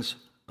earnings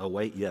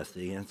away? Yes,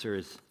 the answer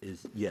is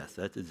yes.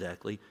 That's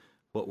exactly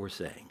what we're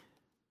saying.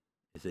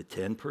 Is it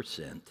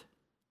 10%?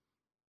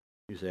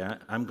 You say,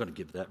 I'm going to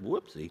give that,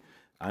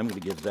 I'm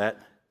going to give that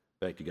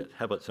back to God.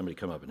 How about somebody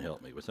come up and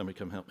help me? Would somebody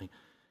come help me?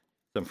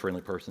 Some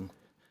friendly person?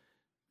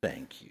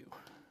 Thank you.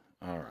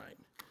 All right.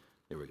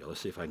 Here we go.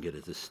 Let's see if I can get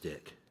it to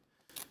stick.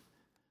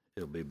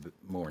 It'll be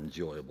more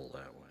enjoyable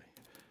that way.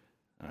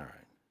 All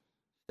right.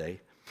 Stay.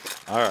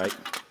 All right.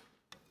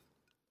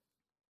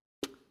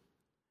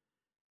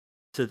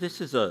 So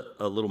this is a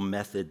little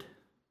method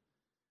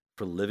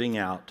for living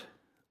out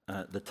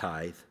the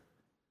tithe.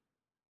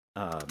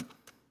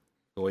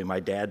 The way my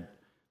dad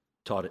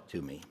taught it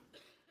to me.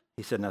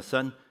 He said, now,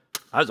 son,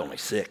 I was only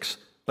 6,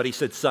 but he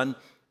said, son,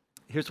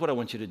 here's what I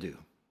want you to do.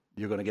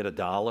 You're going to get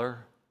 $1.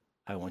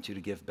 I want you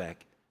to give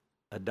back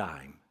a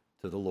dime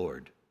to the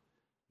Lord.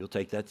 You'll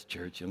take that to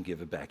church and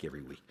give it back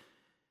every week.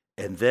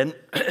 And then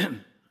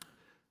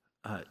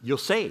you'll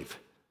save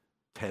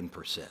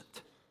 10%.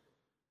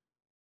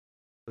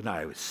 When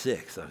I was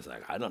 6, I was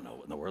like, I don't know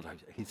what in the world.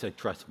 He said,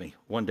 trust me,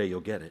 one day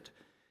you'll get it.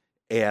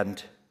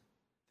 And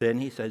then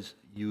he says,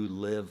 you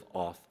live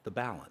off the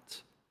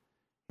balance.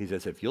 He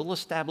says, if you'll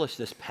establish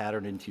this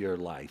pattern into your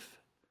life,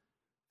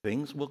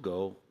 things will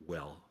go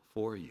well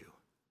for you.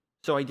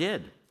 So I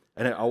did,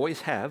 and I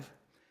always have.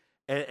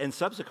 And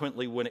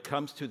subsequently, when it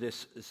comes to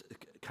this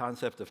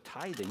concept of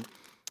tithing,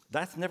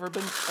 that's never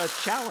been a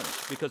challenge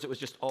because it was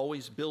just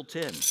always built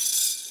in.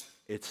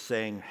 It's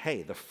saying,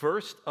 hey, the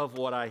first of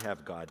what I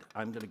have, God,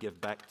 I'm going to give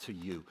back to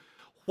you.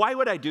 Why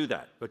would I do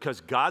that?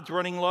 Because God's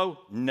running low?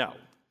 No.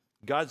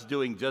 God's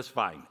doing just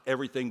fine.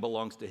 Everything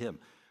belongs to him.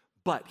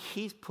 But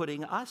he's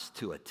putting us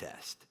to a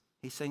test.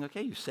 He's saying,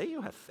 okay, you say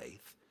you have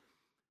faith.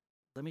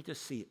 Let me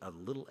just see a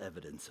little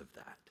evidence of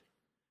that.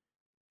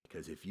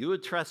 Because if you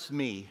would trust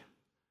me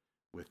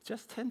with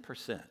just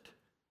 10%,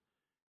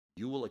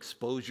 you will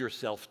expose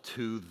yourself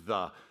to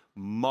the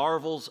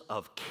marvels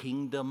of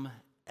kingdom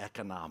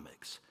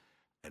economics.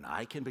 And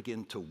I can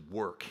begin to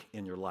work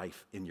in your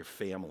life, in your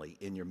family,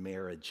 in your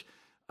marriage,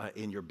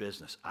 in your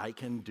business. I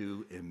can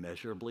do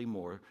immeasurably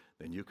more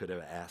than you could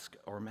have asked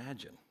or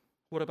imagined.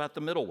 What about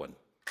the middle one?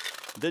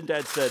 Then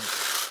Dad said,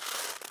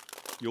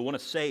 you'll want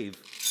to save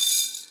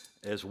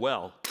as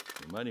well.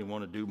 You might even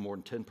want to do more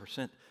than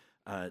 10%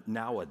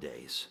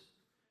 nowadays.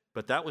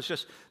 But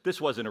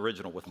this wasn't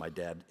original with my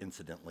dad,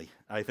 incidentally.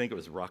 I think it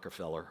was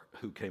Rockefeller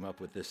who came up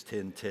with this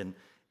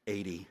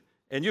 10-10-80.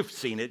 And you've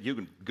seen it. You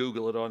can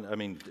Google it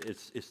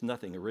it's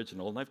nothing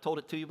original. And I've told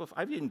it to you before.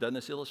 I've even done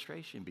this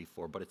illustration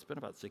before, but it's been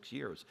about 6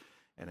 years.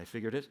 And I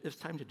figured it's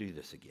time to do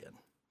this again.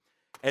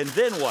 And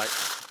then what?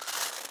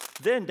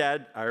 Then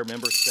Dad, I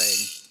remember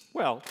saying,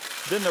 well,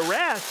 then the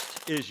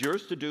rest is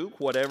yours to do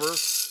whatever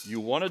you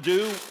want to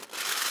do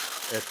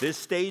at this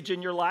stage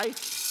in your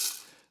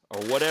life,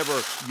 or whatever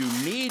you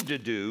need to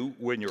do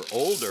when you're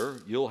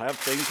older. You'll have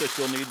things that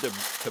you'll need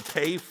to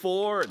pay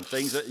for and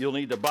things that you'll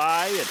need to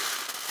buy and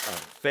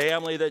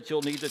family that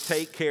you'll need to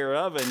take care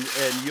of,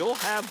 and you'll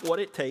have what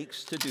it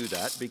takes to do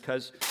that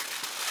because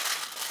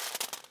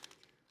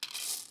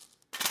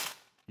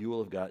you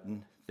will have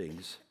gotten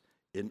things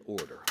in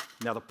order.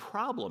 Now, the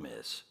problem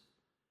is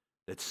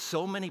that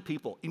so many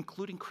people,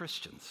 including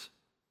Christians,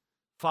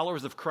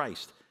 followers of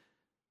Christ,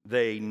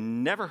 they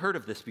never heard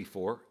of this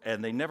before,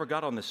 and they never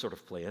got on this sort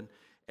of plan,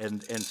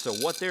 and so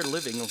what they're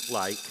living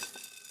like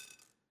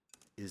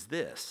is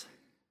this.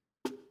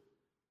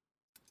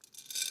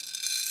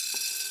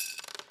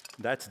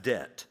 That's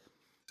debt.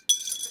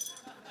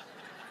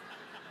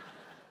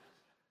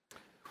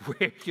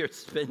 Where you're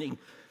spending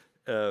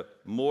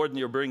more than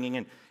you're bringing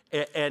in.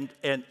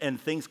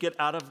 And things get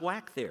out of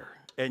whack there.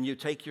 And you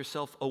take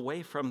yourself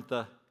away from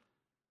the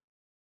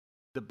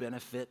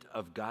benefit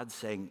of God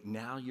saying,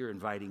 now you're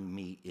inviting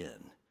me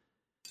in.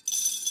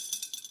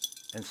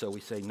 And so we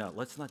say, no,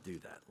 let's not do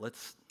that.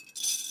 Let's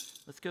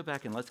go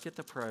back and let's get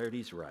the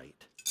priorities right.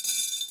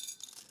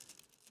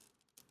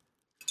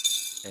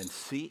 And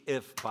see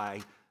if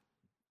by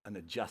an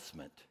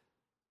adjustment,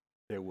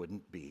 there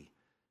wouldn't be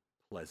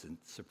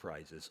pleasant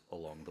surprises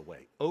along the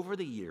way. Over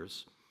the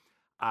years,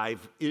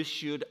 I've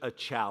issued a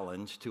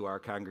challenge to our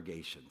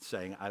congregation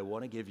saying, I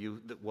want to give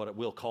you what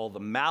we'll call the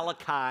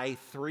Malachi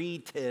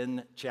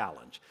 3:10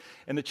 challenge.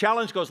 And the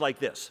challenge goes like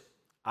this.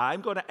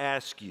 I'm going to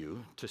ask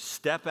you to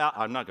step out.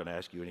 I'm not going to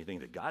ask you anything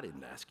that God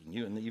isn't asking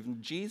you. And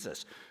even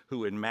Jesus,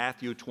 who in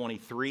Matthew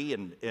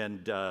 23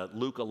 and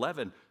Luke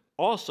 11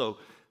 also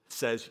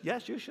says,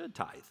 yes, you should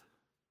tithe.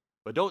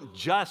 But don't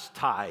just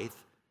tithe.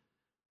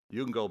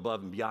 You can go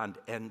above and beyond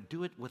and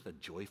do it with a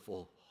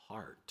joyful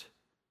heart.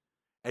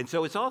 And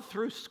so it's all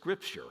through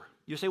Scripture.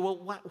 You say, well,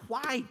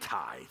 why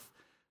tithe?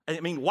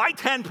 I mean, why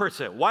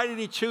 10%? Why did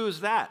he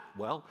choose that?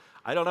 Well,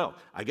 I don't know.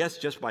 I guess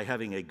just by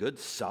having a good,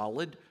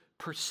 solid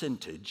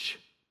percentage,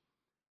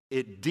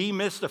 it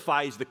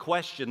demystifies the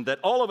question that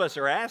all of us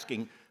are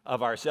asking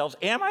of ourselves,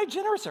 am I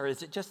generous or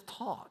is it just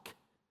talk?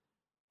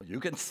 You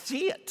can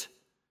see it.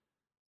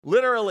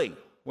 Literally.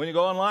 When you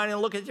go online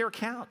and look at your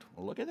account,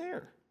 well, look at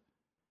there.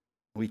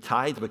 We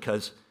tithe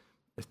because,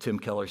 as Tim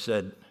Keller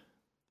said,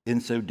 in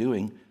so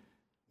doing,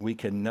 we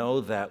can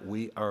know that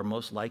we are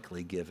most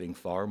likely giving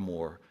far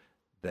more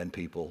than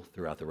people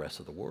throughout the rest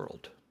of the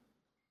world.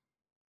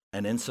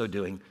 And in so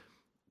doing,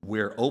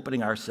 we're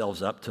opening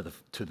ourselves up to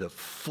the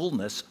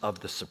fullness of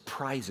the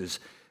surprises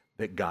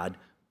that God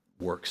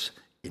works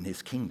in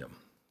his kingdom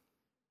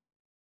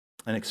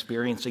and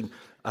experiencing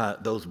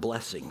those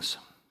blessings.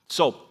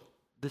 So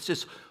this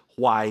is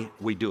why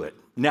we do it.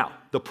 Now,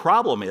 the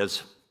problem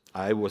is,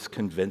 I was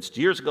convinced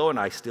years ago, and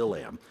I still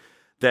am,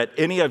 that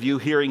any of you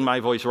hearing my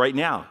voice right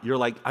now, you're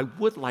like, I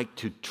would like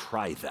to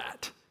try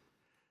that.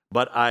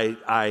 But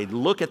I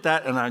look at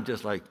that and I'm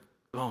just like,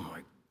 oh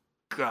my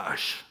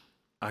gosh,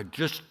 I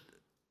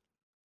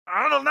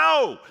don't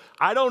know.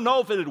 I don't know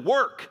if it'd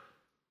work.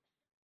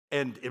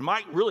 And it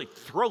might really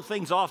throw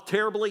things off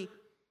terribly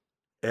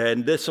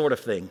and this sort of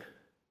thing.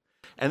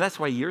 And that's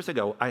why years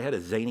ago I had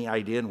a zany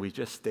idea and we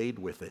just stayed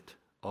with it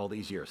all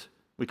these years.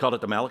 We called it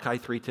the Malachi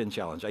 3:10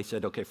 challenge. I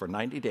said, okay, for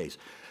 90 days.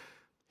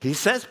 He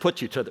says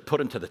put him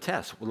to the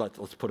test. Well,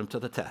 let's put him to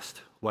the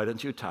test. Why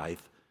don't you tithe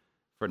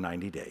for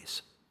 90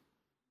 days?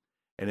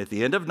 And at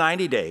the end of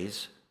 90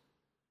 days,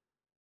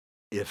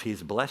 if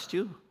he's blessed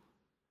you,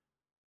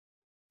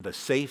 the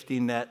safety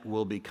net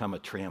will become a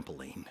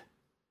trampoline.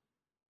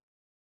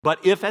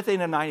 But if at the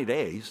end of 90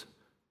 days,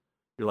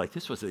 you're like,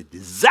 this was a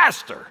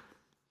disaster,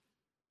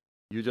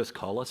 you just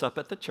call us up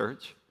at the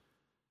church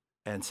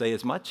and say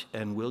as much,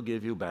 and we'll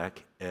give you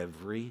back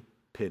every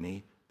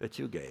penny that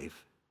you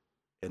gave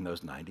in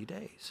those 90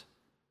 days.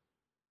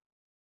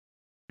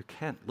 You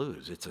can't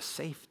lose. It's a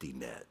safety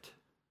net,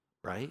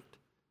 right?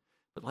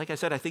 But like I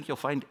said, I think you'll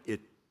find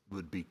it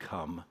would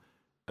become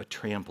a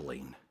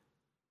trampoline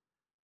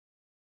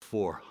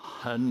for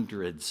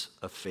hundreds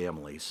of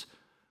families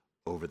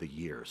over the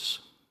years.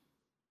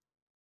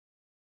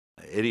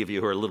 Any of you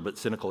who are a little bit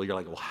cynical, you're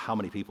like, well, how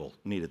many people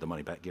needed the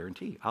money back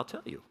guarantee? I'll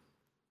tell you,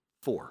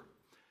 4.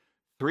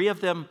 3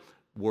 of them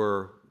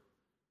were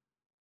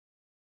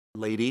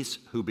ladies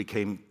who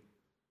became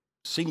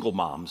single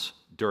moms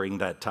during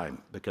that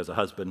time because a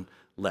husband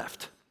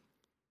left.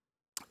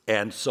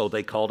 And so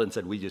they called and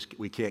said,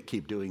 we can't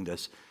keep doing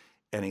this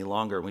any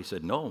longer. And we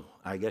said, no,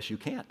 I guess you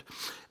can't.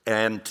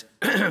 And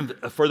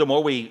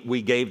furthermore,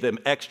 we gave them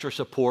extra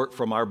support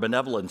from our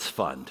benevolence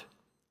fund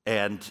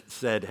and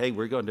said, hey,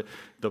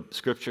 the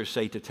scriptures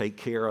say to take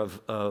care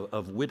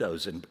of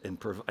widows, and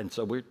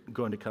so we're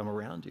going to come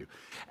around you.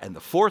 And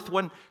the 4th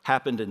one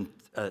happened in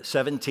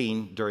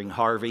 17 during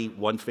Harvey.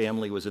 One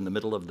family was in the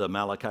middle of the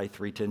Malachi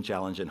 3:10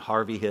 challenge, and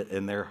Harvey hit,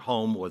 and their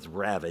home was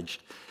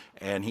ravaged.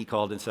 And he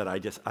called and said,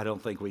 I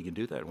don't think we can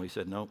do that. And we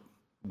said, no,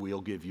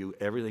 we'll give you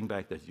everything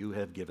back that you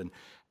have given.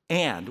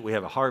 And we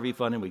have a Harvey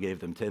fund, and we gave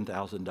them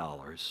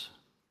 $10,000.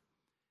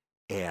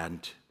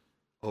 And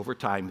over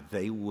time,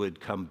 they would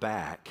come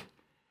back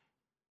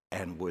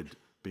and would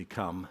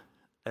become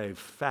a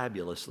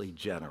fabulously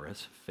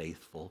generous,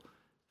 faithful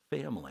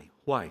family.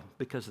 Why?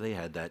 Because they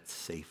had that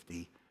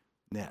safety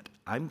net.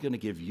 I'm going to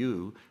give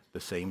you the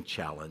same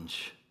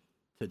challenge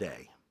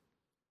today.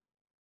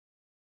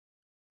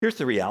 Here's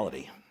the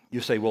reality. You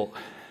say, well,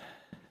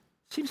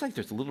 it seems like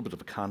there's a little bit of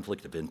a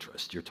conflict of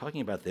interest. You're talking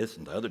about this,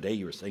 and the other day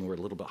you were saying we're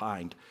a little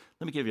behind.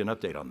 Let me give you an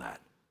update on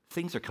that.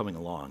 Things are coming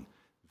along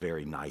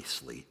very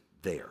nicely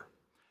there.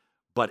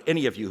 But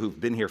any of you who've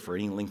been here for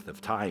any length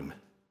of time,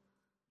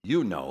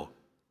 you know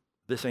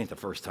this ain't the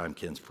first time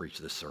Ken's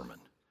preached this sermon.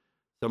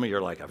 Some of you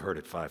are like, I've heard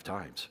it 5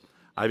 times.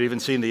 I've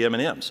even seen the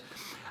M&Ms.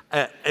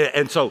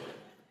 And so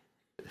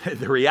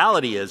the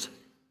reality is,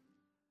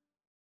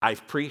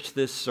 I've preached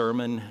this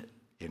sermon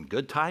in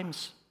good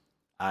times.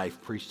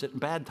 I've preached it in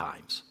bad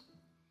times,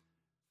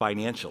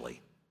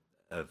 financially,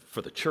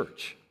 for the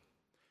church.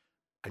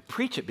 I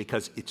preach it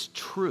because it's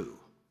true.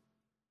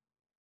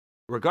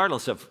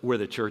 Regardless of where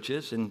the church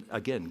is, and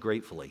again,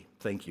 gratefully,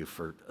 thank you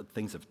for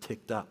things have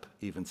ticked up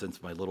even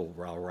since my little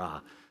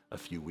rah-rah a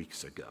few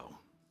weeks ago.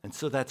 And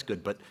so that's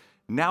good, but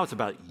now it's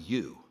about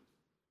you.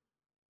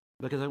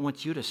 Because I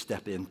want you to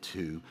step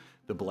into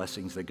the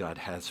blessings that God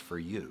has for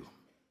you.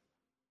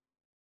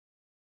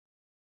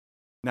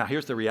 Now,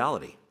 here's the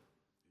reality.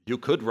 You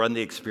could run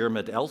the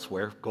experiment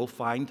elsewhere. Go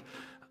find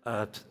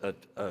a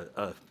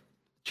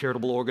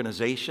charitable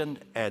organization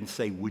and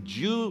say, would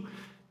you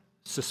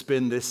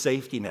suspend this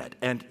safety net?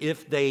 And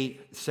if they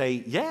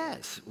say,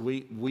 yes,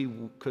 we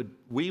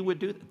would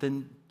do it,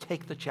 then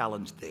take the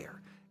challenge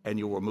there. And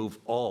you'll remove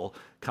all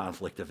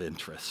conflict of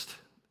interest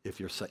if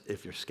you're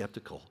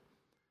skeptical.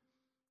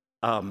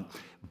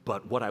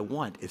 But what I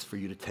want is for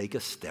you to take a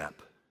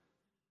step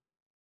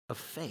of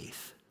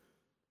faith.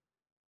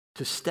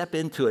 To step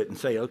into it and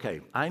say,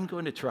 okay, I'm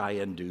going to try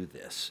and do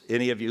this.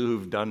 Any of you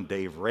who've done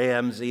Dave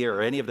Ramsey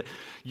or any of the,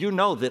 you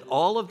know that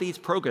all of these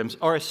programs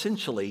are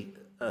essentially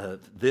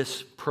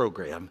this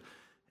program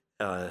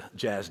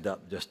jazzed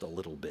up just a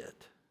little bit.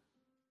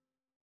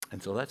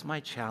 And so that's my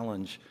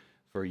challenge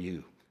for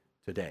you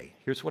today.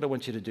 Here's what I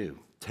want you to do.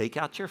 Take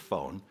out your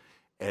phone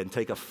and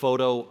take a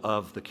photo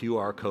of the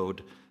QR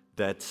code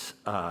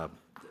or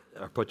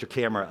put your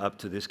camera up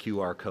to this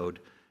QR code.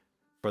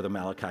 for the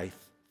Malachi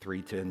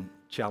 3:10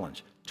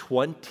 challenge.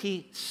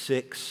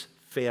 26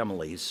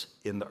 families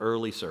in the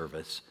early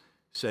service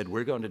said,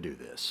 we're going to do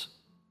this.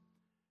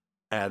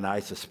 And I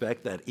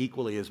suspect that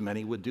equally as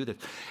many would do this.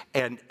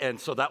 And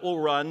so that will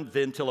run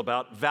then till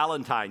about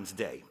Valentine's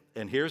Day.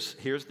 And here's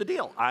the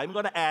deal. I'm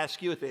going to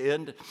ask you at the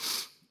end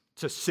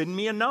to send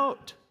me a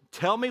note.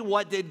 Tell me,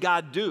 what did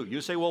God do?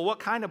 You say, well, what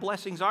kind of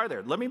blessings are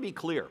there? Let me be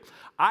clear.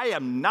 I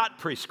am not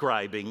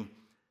prescribing,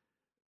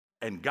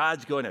 and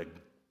God's going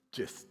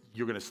to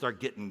you're going to start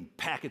getting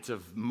packets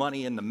of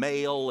money in the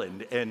mail.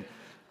 And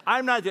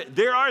I'm not,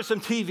 there are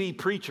some TV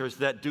preachers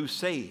that do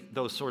say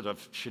those sort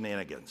of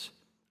shenanigans.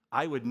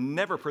 I would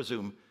never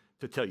presume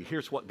to tell you,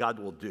 here's what God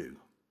will do.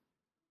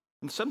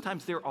 And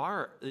sometimes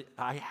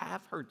I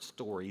have heard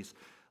stories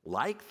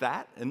like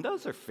that, and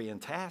those are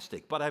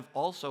fantastic. But I've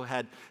also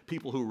had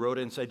people who wrote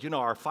in and said,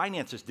 our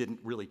finances didn't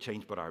really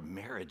change, but our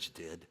marriage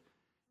did.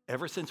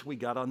 Ever since we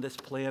got on this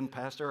plan,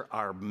 Pastor,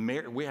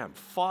 we haven't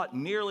fought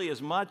nearly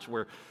as much.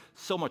 We're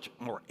so much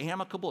more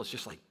amicable. It's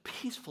just like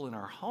peaceful in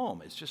our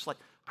home. It's just like,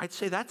 I'd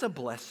say that's a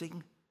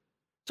blessing.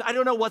 So I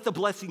don't know what the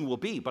blessing will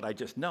be, but I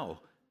just know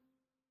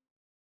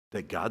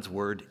that God's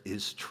word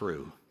is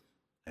true.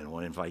 And I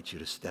want to invite you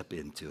to step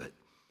into it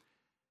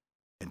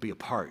and be a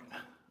part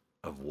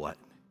of what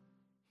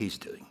he's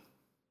doing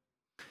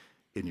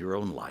in your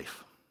own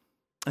life.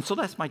 And so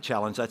that's my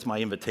challenge. That's my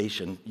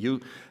invitation.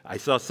 I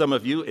saw some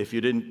of you, if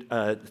you didn't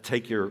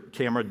take your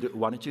camera,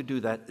 why don't you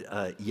do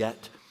that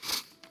yet?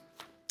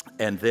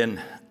 And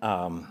then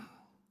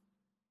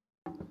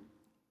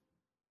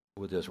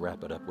we'll just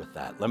wrap it up with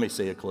that. Let me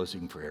say a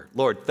closing prayer.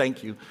 Lord,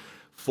 thank you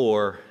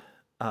for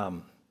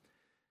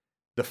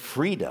the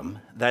freedom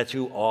that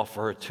you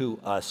offer to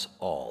us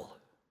all.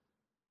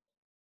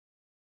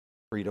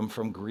 Freedom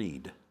from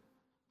greed.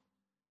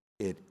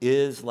 It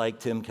is, like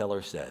Tim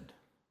Keller said,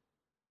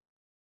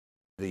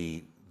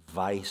 the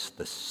vice,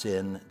 the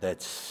sin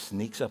that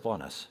sneaks up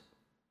on us.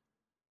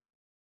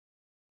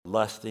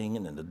 Lusting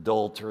and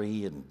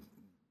adultery and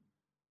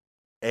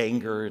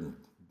anger and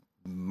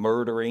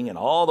murdering and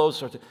all those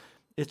sorts of,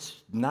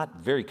 it's not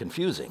very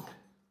confusing.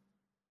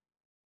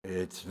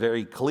 It's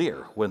very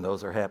clear when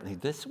those are happening.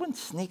 This one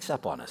sneaks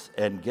up on us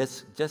and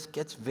just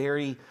gets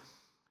very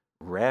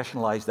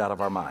rationalized out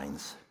of our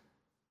minds.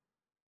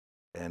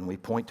 And we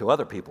point to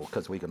other people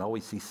because we can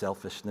always see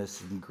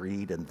selfishness and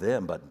greed in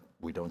them, but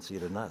we don't see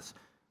it in us.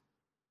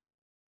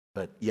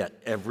 But yet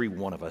every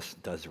one of us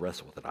does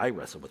wrestle with it. I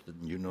wrestle with it.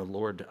 And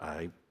Lord,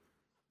 I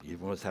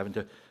even was having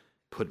to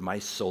put my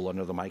soul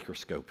under the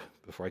microscope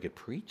before I could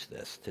preach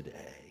this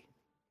today.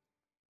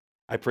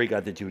 I pray,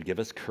 God, that you would give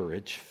us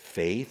courage,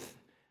 faith,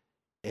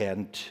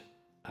 and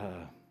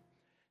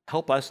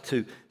help us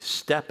to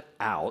step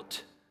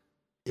out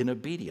in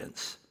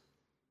obedience,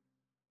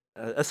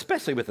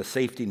 especially with a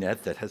safety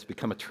net that has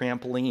become a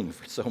trampoline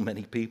for so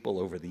many people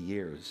over the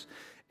years,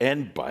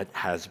 but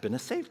has been a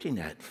safety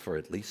net for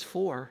at least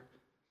 4,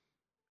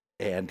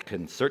 and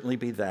can certainly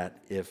be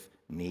that if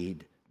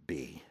need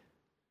be.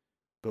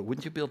 But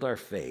wouldn't you build our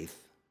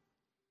faith?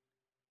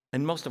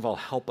 And most of all,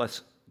 help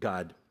us,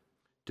 God,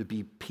 to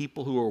be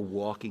people who are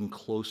walking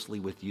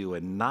closely with you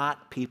and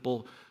not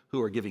people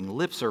who are giving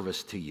lip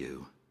service to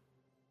you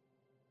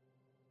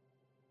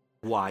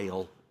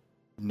while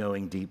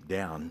knowing deep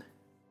down,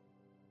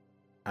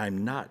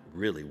 I'm not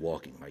really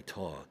walking my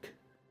talk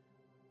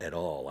at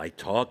all. I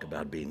talk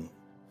about being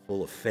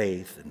full of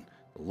faith and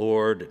the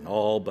Lord and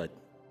all, but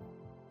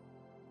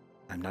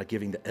I'm not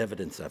giving the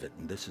evidence of it.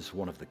 And this is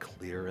one of the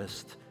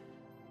clearest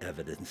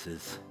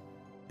evidences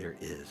there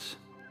is.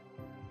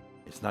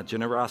 It's not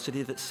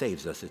generosity that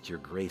saves us, it's your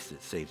grace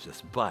that saves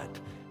us. But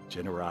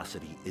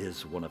generosity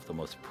is one of the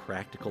most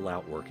practical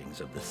outworkings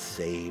of the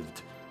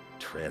saved,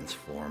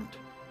 transformed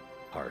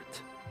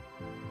heart.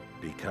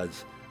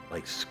 Because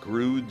like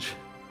Scrooge,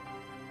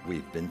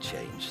 we've been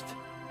changed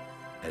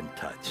and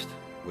touched.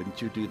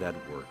 Wouldn't you do that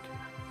work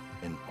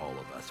in all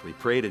of us? We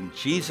prayed in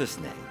Jesus'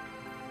 name.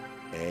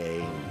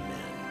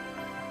 Amen.